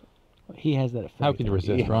 He has that effect. How can you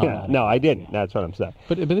resist, Ron? Yeah. No, I didn't. That's what I'm saying.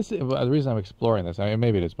 But this, the reason I'm exploring this, I mean,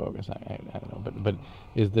 maybe it is bogus. I don't know. But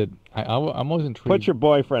is that I'm always intrigued. Put your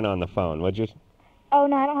boyfriend on the phone, would you? Oh,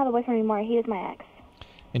 no, I don't have a boyfriend anymore. He is my ex.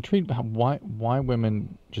 Intrigued by why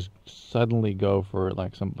women just suddenly go for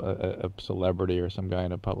like a celebrity or some guy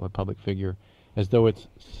in a public figure, as though it's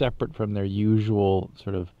separate from their usual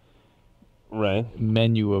sort of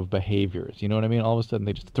menu of behaviors. You know what I mean? All of a sudden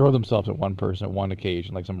they just throw themselves at one person at one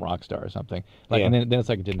occasion, like some rock star or something. Like, and then it's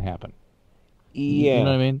like it didn't happen. Yeah. You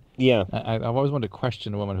know what I mean? Yeah. I've always wanted to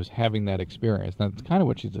question a woman who's having that experience. That's kind of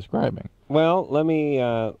what she's describing. Well, let me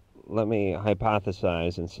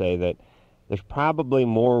hypothesize and say that there's probably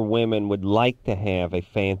more women would like to have a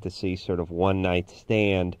fantasy sort of one-night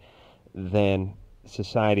stand than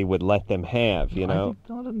society would let them have, you know? I think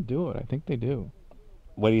a lot of them do it. I think they do.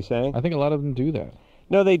 What are you saying? I think a lot of them do that.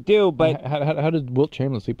 No, they do, but... How did Wilt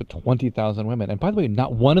Chamberlain sleep with 20,000 women? And by the way,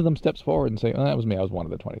 not one of them steps forward and say, oh, that was me, I was one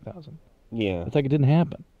of the 20,000. Yeah. It's like it didn't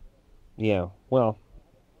happen. Yeah, well,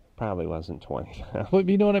 probably wasn't 20,000. Well,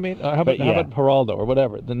 you know what I mean? How about Geraldo or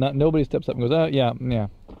whatever? Nobody steps up and goes, oh, yeah, me.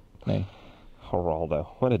 Geraldo,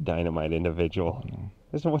 what a dynamite individual.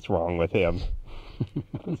 What's wrong with him?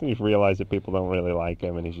 Doesn't he realize that people don't really like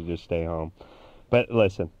him and he should just stay home? But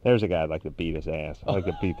listen, there's a guy I'd like to beat his ass. I'd like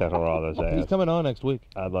to beat that Geraldo's ass. He's coming on next week.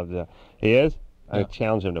 I'd love to. He is? Yeah. I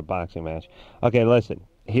challenge him to a boxing match. Okay, listen.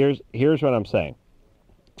 Here's what I'm saying.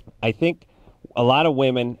 I think a lot of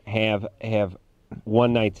women have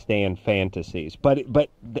one night stand fantasies, but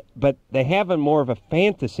they have a more of a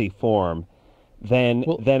fantasy form than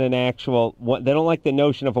an actual. They don't like the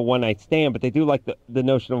notion of a one night stand, but they do like the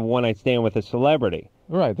notion of a one night stand with a celebrity.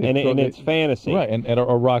 Right, and it's fantasy. Right, and a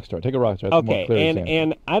rock star. Take a rock star. That's okay, a more clear example.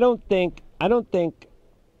 And I don't think.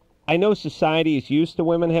 I know society is used to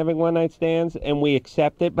women having one-night stands, and we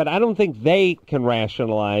accept it, but I don't think they can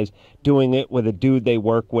rationalize doing it with a dude they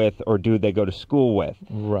work with or dude they go to school with.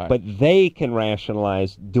 Right. But they can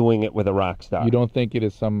rationalize doing it with a rock star. You don't think it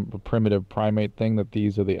is some primitive primate thing that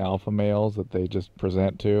these are the alpha males that they just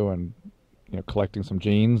present to and, collecting some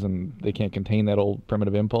genes and they can't contain that old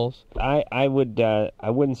primitive impulse? I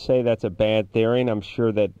wouldn't say that's a bad theory, and I'm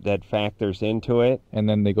sure that factors into it. And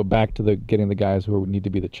then they go back to getting the guys who need to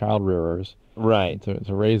be the child rearers, right,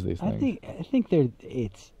 to raise these things. I think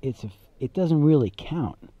it doesn't really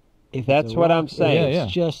count. If that's what I'm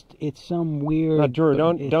saying. It's some weird. Now, Drew,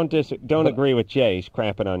 don't agree with Jay. He's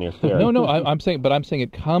crapping on your theory. No, I'm saying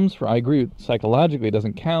it comes from. I agree. Psychologically, it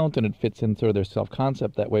doesn't count, and it fits in sort of their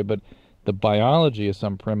self-concept that way, but. The biology is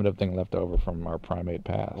some primitive thing left over from our primate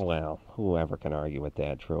past. Well, whoever can argue with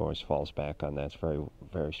that, Drew always falls back on that. It's very,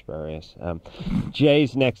 very spurious.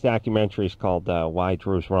 Jay's next documentary is called Why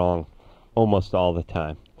Drew's Wrong Almost All the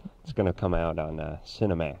Time. It's going to come out on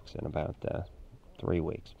Cinemax in about 3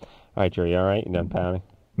 weeks. All right, Drew, you all right? You done pounding?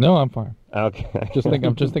 No, I'm fine. Okay. I'm just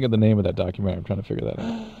thinking of the name of that documentary. I'm trying to figure that out.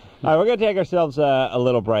 All right, we're going to take ourselves a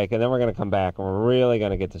little break, and then we're going to come back, and we're really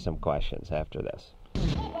going to get to some questions after this.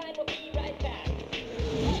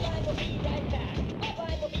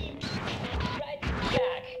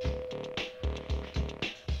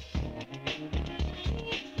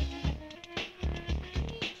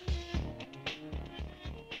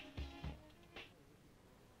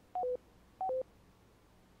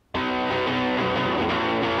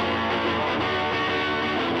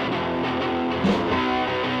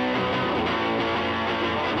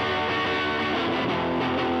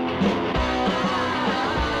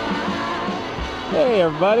 Hey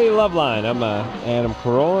everybody, LoveLine. I'm Adam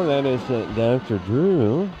Carolla. That is Dr.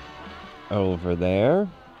 Drew over there.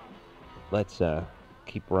 Let's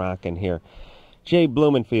keep rocking here. Jay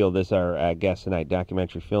Blumenfield is our guest tonight,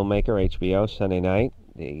 documentary filmmaker, HBO, Sunday night.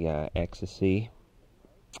 The Ecstasy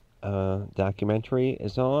documentary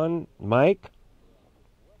is on. Mike?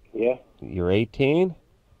 Yeah? You're 18?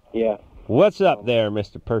 Yeah. What's up there,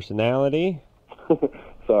 Mr. Personality?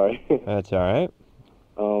 Sorry. That's all right.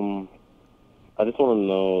 I just want to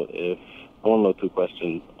know two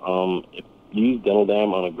questions. If you use dental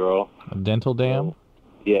dam on a girl. A dental dam?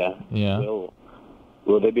 Yeah. Yeah. Will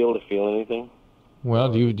they be able to feel anything?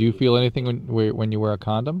 Well, do you feel anything when you wear a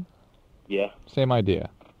condom? Yeah. Same idea.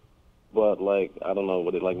 But I don't know,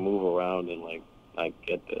 would it move around and not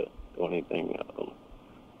get to do anything?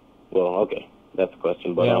 Well, okay. That's the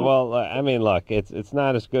question. But yeah, well, I mean, look, it's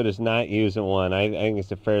not as good as not using one. I think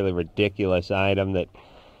it's a fairly ridiculous item that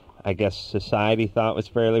I guess society thought was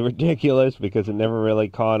fairly ridiculous because it never really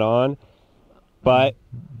caught on. But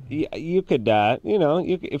you could,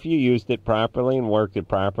 if you used it properly and worked it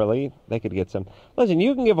properly, they could get some. Listen,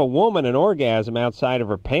 you can give a woman an orgasm outside of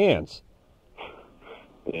her pants.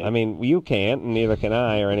 I mean, you can't, and neither can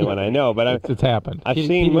I or anyone I know. But it's happened. I've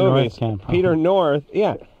seen Peter movies. North can, Peter North,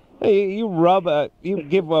 yeah. You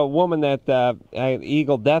give a woman that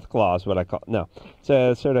eagle death claw is what I call. No, it's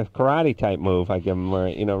a sort of karate type move. I give them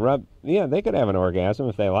where rub. Yeah, they could have an orgasm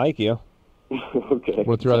if they like you. Okay.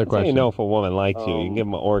 What's your other That's how question? you know if a woman likes you. You can give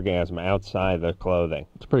them an orgasm outside their clothing.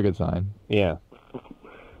 It's a pretty good sign. Yeah.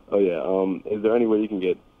 Oh yeah. Is there any way you can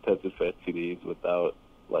get tested for STDs without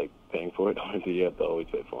paying for it, or do you have to always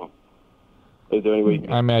pay for them? Is there any way?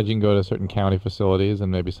 I imagine you can go to certain county facilities and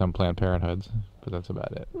maybe some Planned Parenthoods, but that's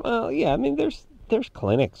about it. Well, yeah. I mean, there's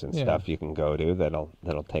clinics and stuff you can go to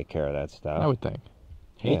that'll take care of that stuff. I would think.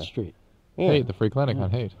 Haight Street. Yeah. Haight, the free clinic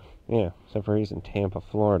on Haight. Yeah, except for he's in Tampa,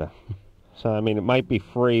 Florida. So, I mean, it might be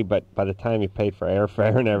free, but by the time you paid for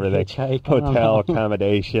airfare and everything, hotel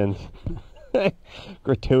accommodations,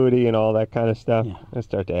 gratuity and all that kind of stuff, it'll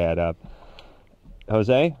start to add up.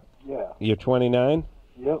 Jose? Yeah. You're 29?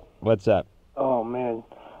 Yep. What's up? Oh, man.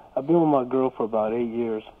 I've been with my girl for about 8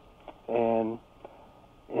 years, and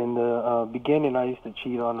in the beginning, I used to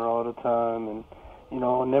cheat on her all the time, and,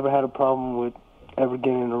 I never had a problem with ever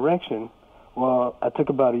getting an erection. Well, I took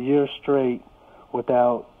about a year straight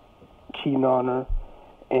without cheating on her,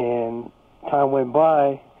 and time went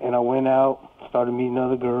by, and I went out, started meeting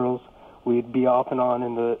other girls. We'd be off and on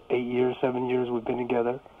in the 7 years we've been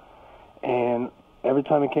together, and every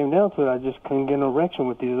time it came down to it, I just couldn't get an erection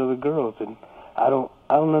with these other girls, and I don't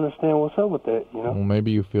understand what's up with that, Well,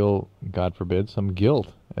 maybe you feel, God forbid, some guilt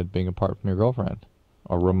at being apart from your girlfriend,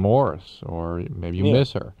 or remorse, or maybe you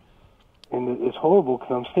miss her. And it's horrible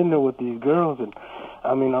because I'm sitting there with these girls, and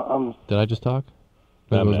I mean, I'm. Did I just talk?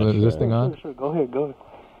 Is this thing on? Sure. Go ahead.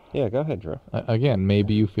 Yeah, go ahead, Drew. Again,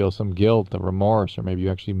 maybe you feel some guilt, or remorse, or maybe you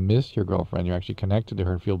actually miss your girlfriend. You're actually connected to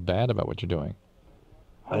her and feel bad about what you're doing.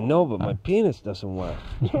 I know, but my penis doesn't work.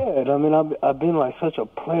 Yeah, I mean, I've been like such a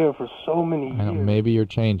player for so many years. I know, maybe you're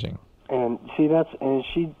changing. And see,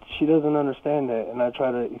 she doesn't understand that, and I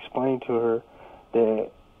try to explain to her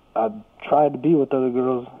that I've tried to be with other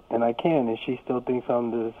girls, and I can, and she still thinks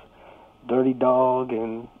I'm this dirty dog,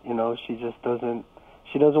 and she just doesn't.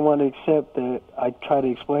 She doesn't want to accept that I try to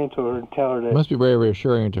explain to her and tell her that. It must be very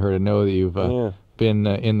reassuring to her to know that you've been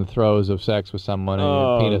in the throes of sex with someone and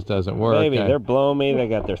your penis doesn't work. Baby, they're blowing me. They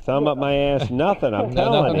got their thumb up my ass. Nothing. I'm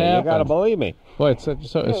telling you. You got to believe me. Boy,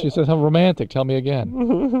 she says, how romantic. Tell me again.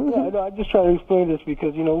 Yeah, no, I just try to explain this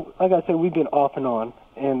because, like I said, we've been off and on.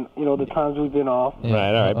 And, the times we've been off. Yeah.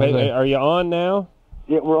 Right, all right. But are you on now?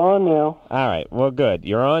 Yeah, we're on now. All right, well, good.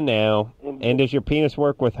 You're on now. And does your penis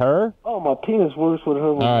work with her? Oh, my penis works with her.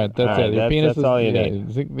 All right, that's it. Your penis that's all you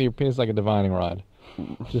need. Your penis is like a divining rod.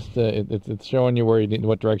 Just it's showing you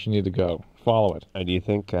what direction you need to go. Follow it. Do you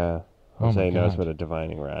think Jose knows what a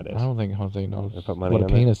divining rod is? I don't think Jose knows what a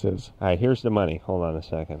penis is. All right, here's the money. Hold on a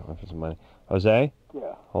second. Where's the money? Jose?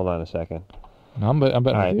 Yeah. Hold on a second. No, I'm betting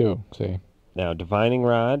with you. See. Now, divining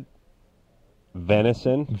rod,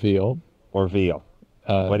 venison, veal, or veal.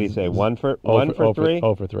 What do you say? One for three?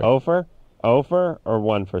 0 for 3. Over or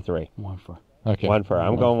 1 for 3? 1 for. Okay. 1 for.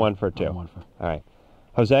 I'm going 1 for 2. 1 for. All right.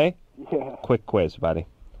 Jose? Yeah. Quick quiz, buddy.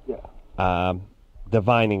 Yeah.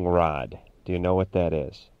 Divining rod. Do you know what that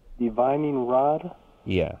is? Divining rod?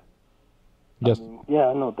 Yeah. Yes. Yeah,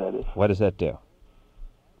 I know what that is. What does that do?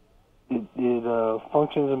 It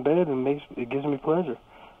functions in bed and it gives me pleasure.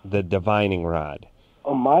 The divining rod.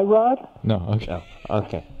 Oh, my rod? No, okay. No.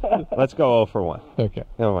 Okay. Let's go 0 for 1. Okay.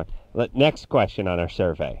 0 for 1. Next question on our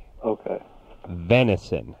survey. Okay.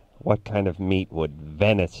 Venison. What kind of meat would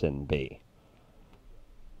venison be?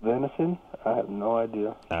 Venison? I have no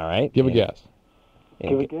idea. All right. Give a guess.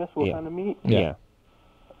 Give a guess? What kind of meat? Yeah.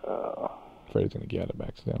 Afraid he's going to get it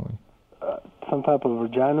accidentally. Some type of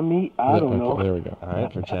vagina meat? I don't know. There we go. All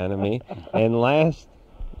right, vagina meat. And last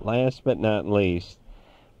but not least,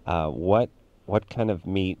 what kind of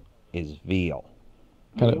meat is veal?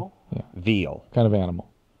 Veal? Veal. Kind of animal.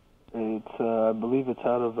 It's, I believe it's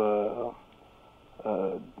out of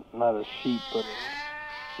not a sheep, but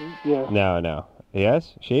a sheep, yeah. No.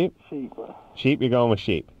 Yes? Sheep? Sheep. Sheep, you're going with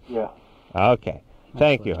sheep? Yeah. Okay.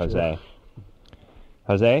 Thank you, Jose.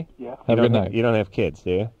 Jose? Yeah. Have a good night. You don't have kids,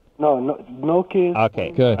 do you? No kids.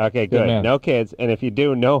 Okay. Good. Okay, Good good. man. No kids, and if you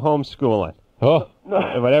do, no homeschooling. Oh.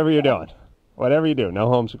 Whatever you're doing. Whatever you do, no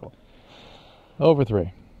homeschooling. 0 for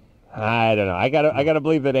 3. I don't know. I gotta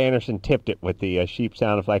believe that Anderson tipped it with the sheep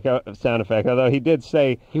sound effect. Although he did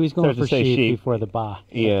say he was going for sheep before the ba.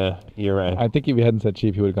 Yeah, you're right. I think if he hadn't said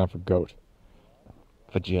sheep, he would have gone for goat.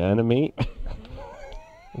 Vagina meat.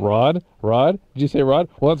 Rod? Rod? Did you say rod?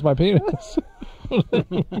 Well, that's my penis.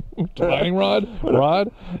 Divining rod?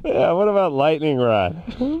 Rod? Yeah, what about lightning rod?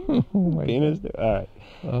 Oh Penis? All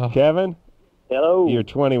right. Kevin? Hello. You're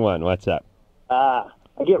 21. What's up? I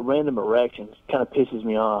get random erections. Kind of pisses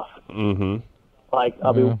me off. Mm-hmm. Like,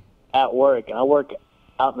 I'll be at work, and I work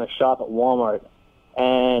out in the shop at Walmart,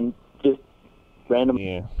 and just random...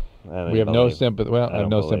 Yeah. We have no sympathy. Well, I have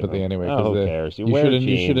no sympathy anyway. Oh, who cares? You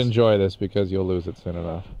should enjoy this because you'll lose it soon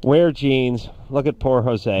enough. Wear jeans. Look at poor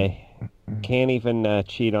Jose. Can't even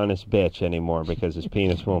cheat on his bitch anymore because his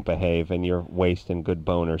penis won't behave, and you're wasting good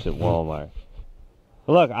boners at Walmart.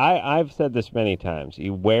 Look, I've said this many times.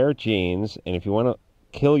 You wear jeans, and if you want to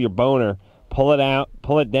kill your boner, pull it out,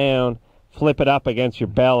 pull it down, flip it up against your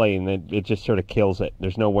belly, and it just sort of kills it.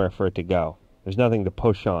 There's nowhere for it to go. There's nothing to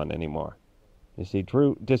push on anymore. You see,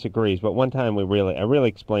 Drew disagrees, but one time I really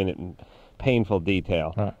explained it in painful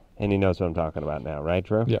detail, and he knows what I'm talking about now, right,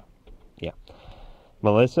 Drew? Yeah. Yeah.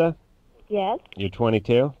 Melissa? Yes. You're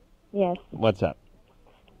 22? Yes. What's up?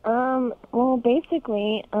 Well,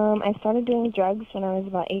 basically, I started doing drugs when I was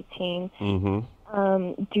about 18.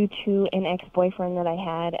 Mm-hmm. Due to an ex-boyfriend that I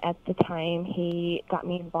had at the time. He got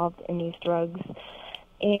me involved in these drugs.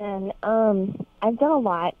 And I've done a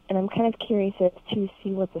lot, and I'm kind of curious as to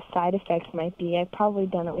see what the side effects might be. I've probably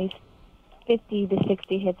done at least 50 to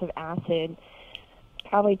 60 hits of acid,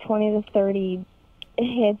 probably 20 to 30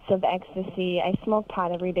 hits of ecstasy. I smoke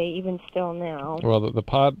pot every day, even still now. Well, the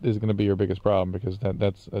pot is going to be your biggest problem because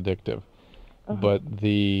that's addictive. But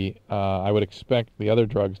I would expect the other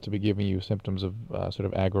drugs to be giving you symptoms of sort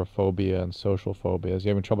of agoraphobia and social phobia. Is you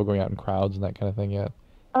having trouble going out in crowds and that kind of thing yet?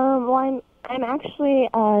 Well, I'm actually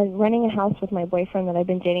renting a house with my boyfriend that I've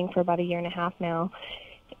been dating for about a year and a half now,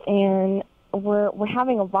 and we're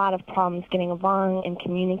having a lot of problems getting along and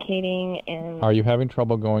communicating. And are you having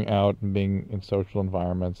trouble going out and being in social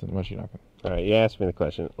environments? And you're not going. All right, you asked me the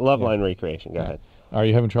question. LoveLine recreation. Go ahead. Are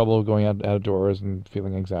you having trouble going outdoors and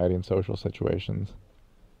feeling anxiety in social situations?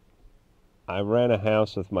 I rent a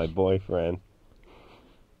house with my boyfriend,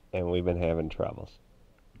 and we've been having troubles.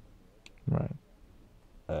 Right.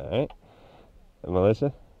 All right.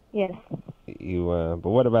 Melissa? Yes. But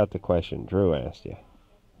what about the question Drew asked you?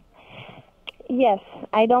 Yes,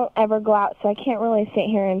 I don't ever go out, so I can't really sit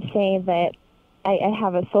here and say that I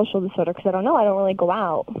have a social disorder because I don't know. I don't really go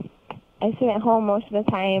out. I sit at home most of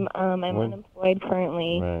the time. I'm unemployed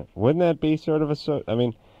currently. Right. Wouldn't that be sort of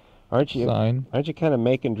aren't you kind of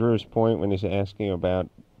making Drew's point when he's asking about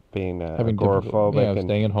being agoraphobic and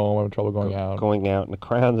staying at home, having trouble going out, going out in the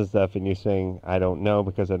crowds and stuff, and you saying I don't know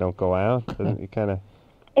because I don't go out? Doesn't you kind of?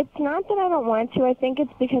 It's not that I don't want to. I think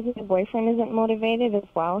it's because my boyfriend isn't motivated as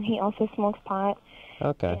well. He also smokes pot.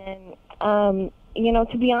 Okay. And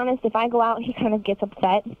to be honest, if I go out, he kind of gets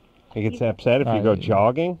upset. He gets upset if you go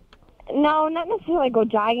jogging? No, not necessarily go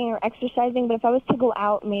jogging or exercising, but if I was to go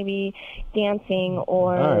out, maybe dancing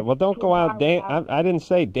or... All right, well, don't go out I didn't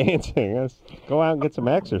say dancing. Let's go out and get some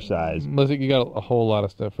exercise. Listen, you got a whole lot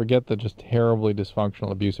of stuff. Forget the just terribly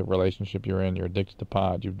dysfunctional, abusive relationship you're in. You're addicted to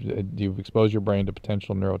pot. You've exposed your brain to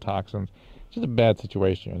potential neurotoxins. It's just a bad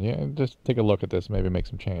situation. Yeah, just take a look at this. Maybe make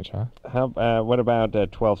some change, huh? What about a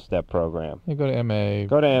 12-step program? You go to MA.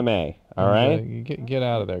 Go to MA. All right. Get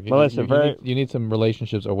out of there. Melissa, you need some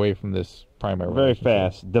relationships away from this primary. Very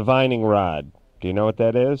fast. Divining rod. Do you know what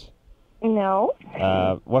that is? No.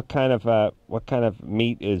 What kind of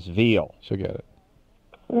meat is veal? She'll get it.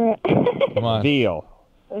 Come on. Veal.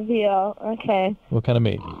 Veal. Okay. What kind of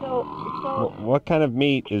meat? So what kind of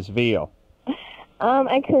meat is veal?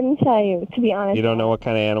 I couldn't tell you, to be honest. You don't know what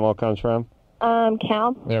kind of animal it comes from?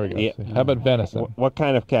 Cow. There we go. Yeah. How about venison? What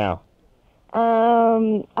kind of cow?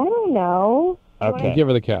 I don't know. Okay. Give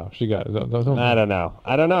her the cow. She got it. I don't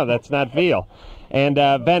know. That's not veal. And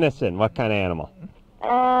venison, what kind of animal?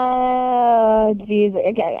 Geez.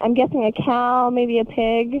 Okay. I'm guessing a cow, maybe a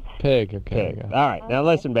pig. Pig. Okay. Pig. All right. Now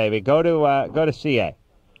listen, baby. Go to CA.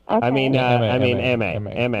 Okay. I mean, MA.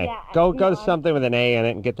 Yeah, Go to something with an A in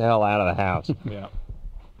it and get the hell out of the house. Yeah.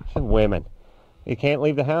 Women. You can't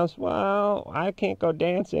leave the house? Well, I can't go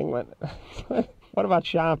dancing. What about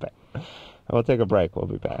shopping? We'll take a break. We'll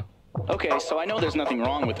be back. Okay, so I know there's nothing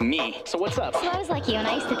wrong with me. So what's up? So I was like you, and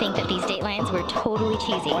I used to think that these Datelines were totally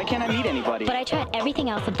cheesy. Why can't I meet anybody? But I tried everything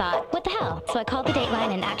else and thought, what the hell? So I called the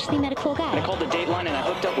Dateline and actually met a cool guy. I called the Dateline and I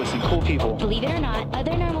hooked up with some cool people. Believe it or not,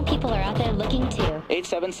 other normal people are out there looking too.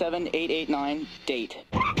 877-889-DATE.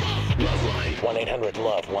 LoveLine.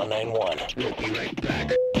 1-800-LOVE-191. We'll be right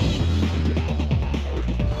back.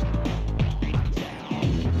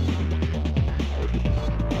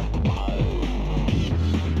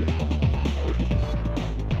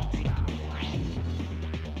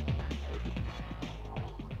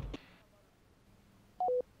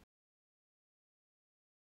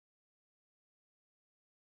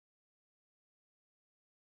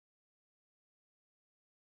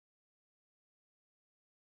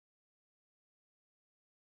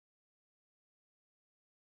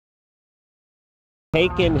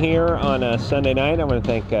 Taken here on a Sunday night. I want to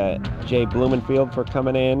thank Jay Blumenfield for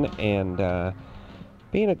coming in and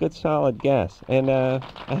being a good, solid guest. And a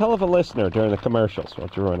hell of a listener during the commercials while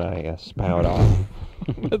Drew and I spout off.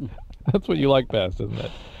 That's what you like best, isn't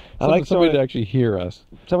it? I like somebody to actually hear us.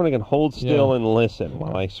 Someone who can hold still and listen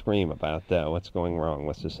while I scream about what's going wrong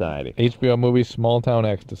with society. HBO movie Small Town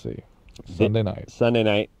Ecstasy. Sunday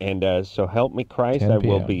night. And so help me Christ, I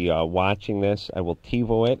will be watching this. I will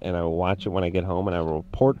TiVo it, and I will watch it when I get home, and I will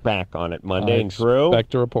report back on it Monday. And Drew,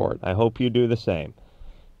 expect a report. I hope you do the same.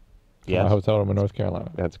 Yes. Hotel room in North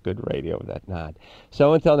Carolina. That's good radio, that nod.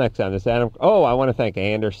 So until next time, this is Adam. Oh, I want to thank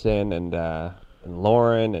Anderson and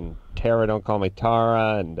Lauren and Tara, don't call me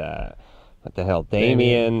Tara, and what the hell,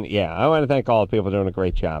 Damien. Yeah, I want to thank all the people doing a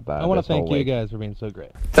great job. I want to thank you guys for being so great.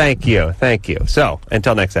 Thank you. So,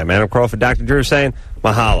 until next time, Adam Crawford, Dr. Drew saying,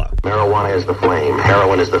 mahalo. Marijuana is the flame,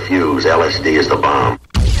 heroin is the fuse, LSD is the bomb.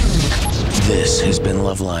 This has been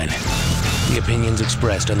LoveLine. The opinions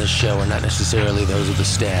expressed on this show are not necessarily those of the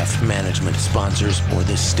staff, management, sponsors, or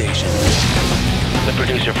this station. The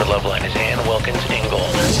producer for LoveLine is Ann Wilkins Ingold.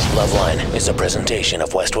 LoveLine is a presentation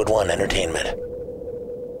of Westwood One Entertainment.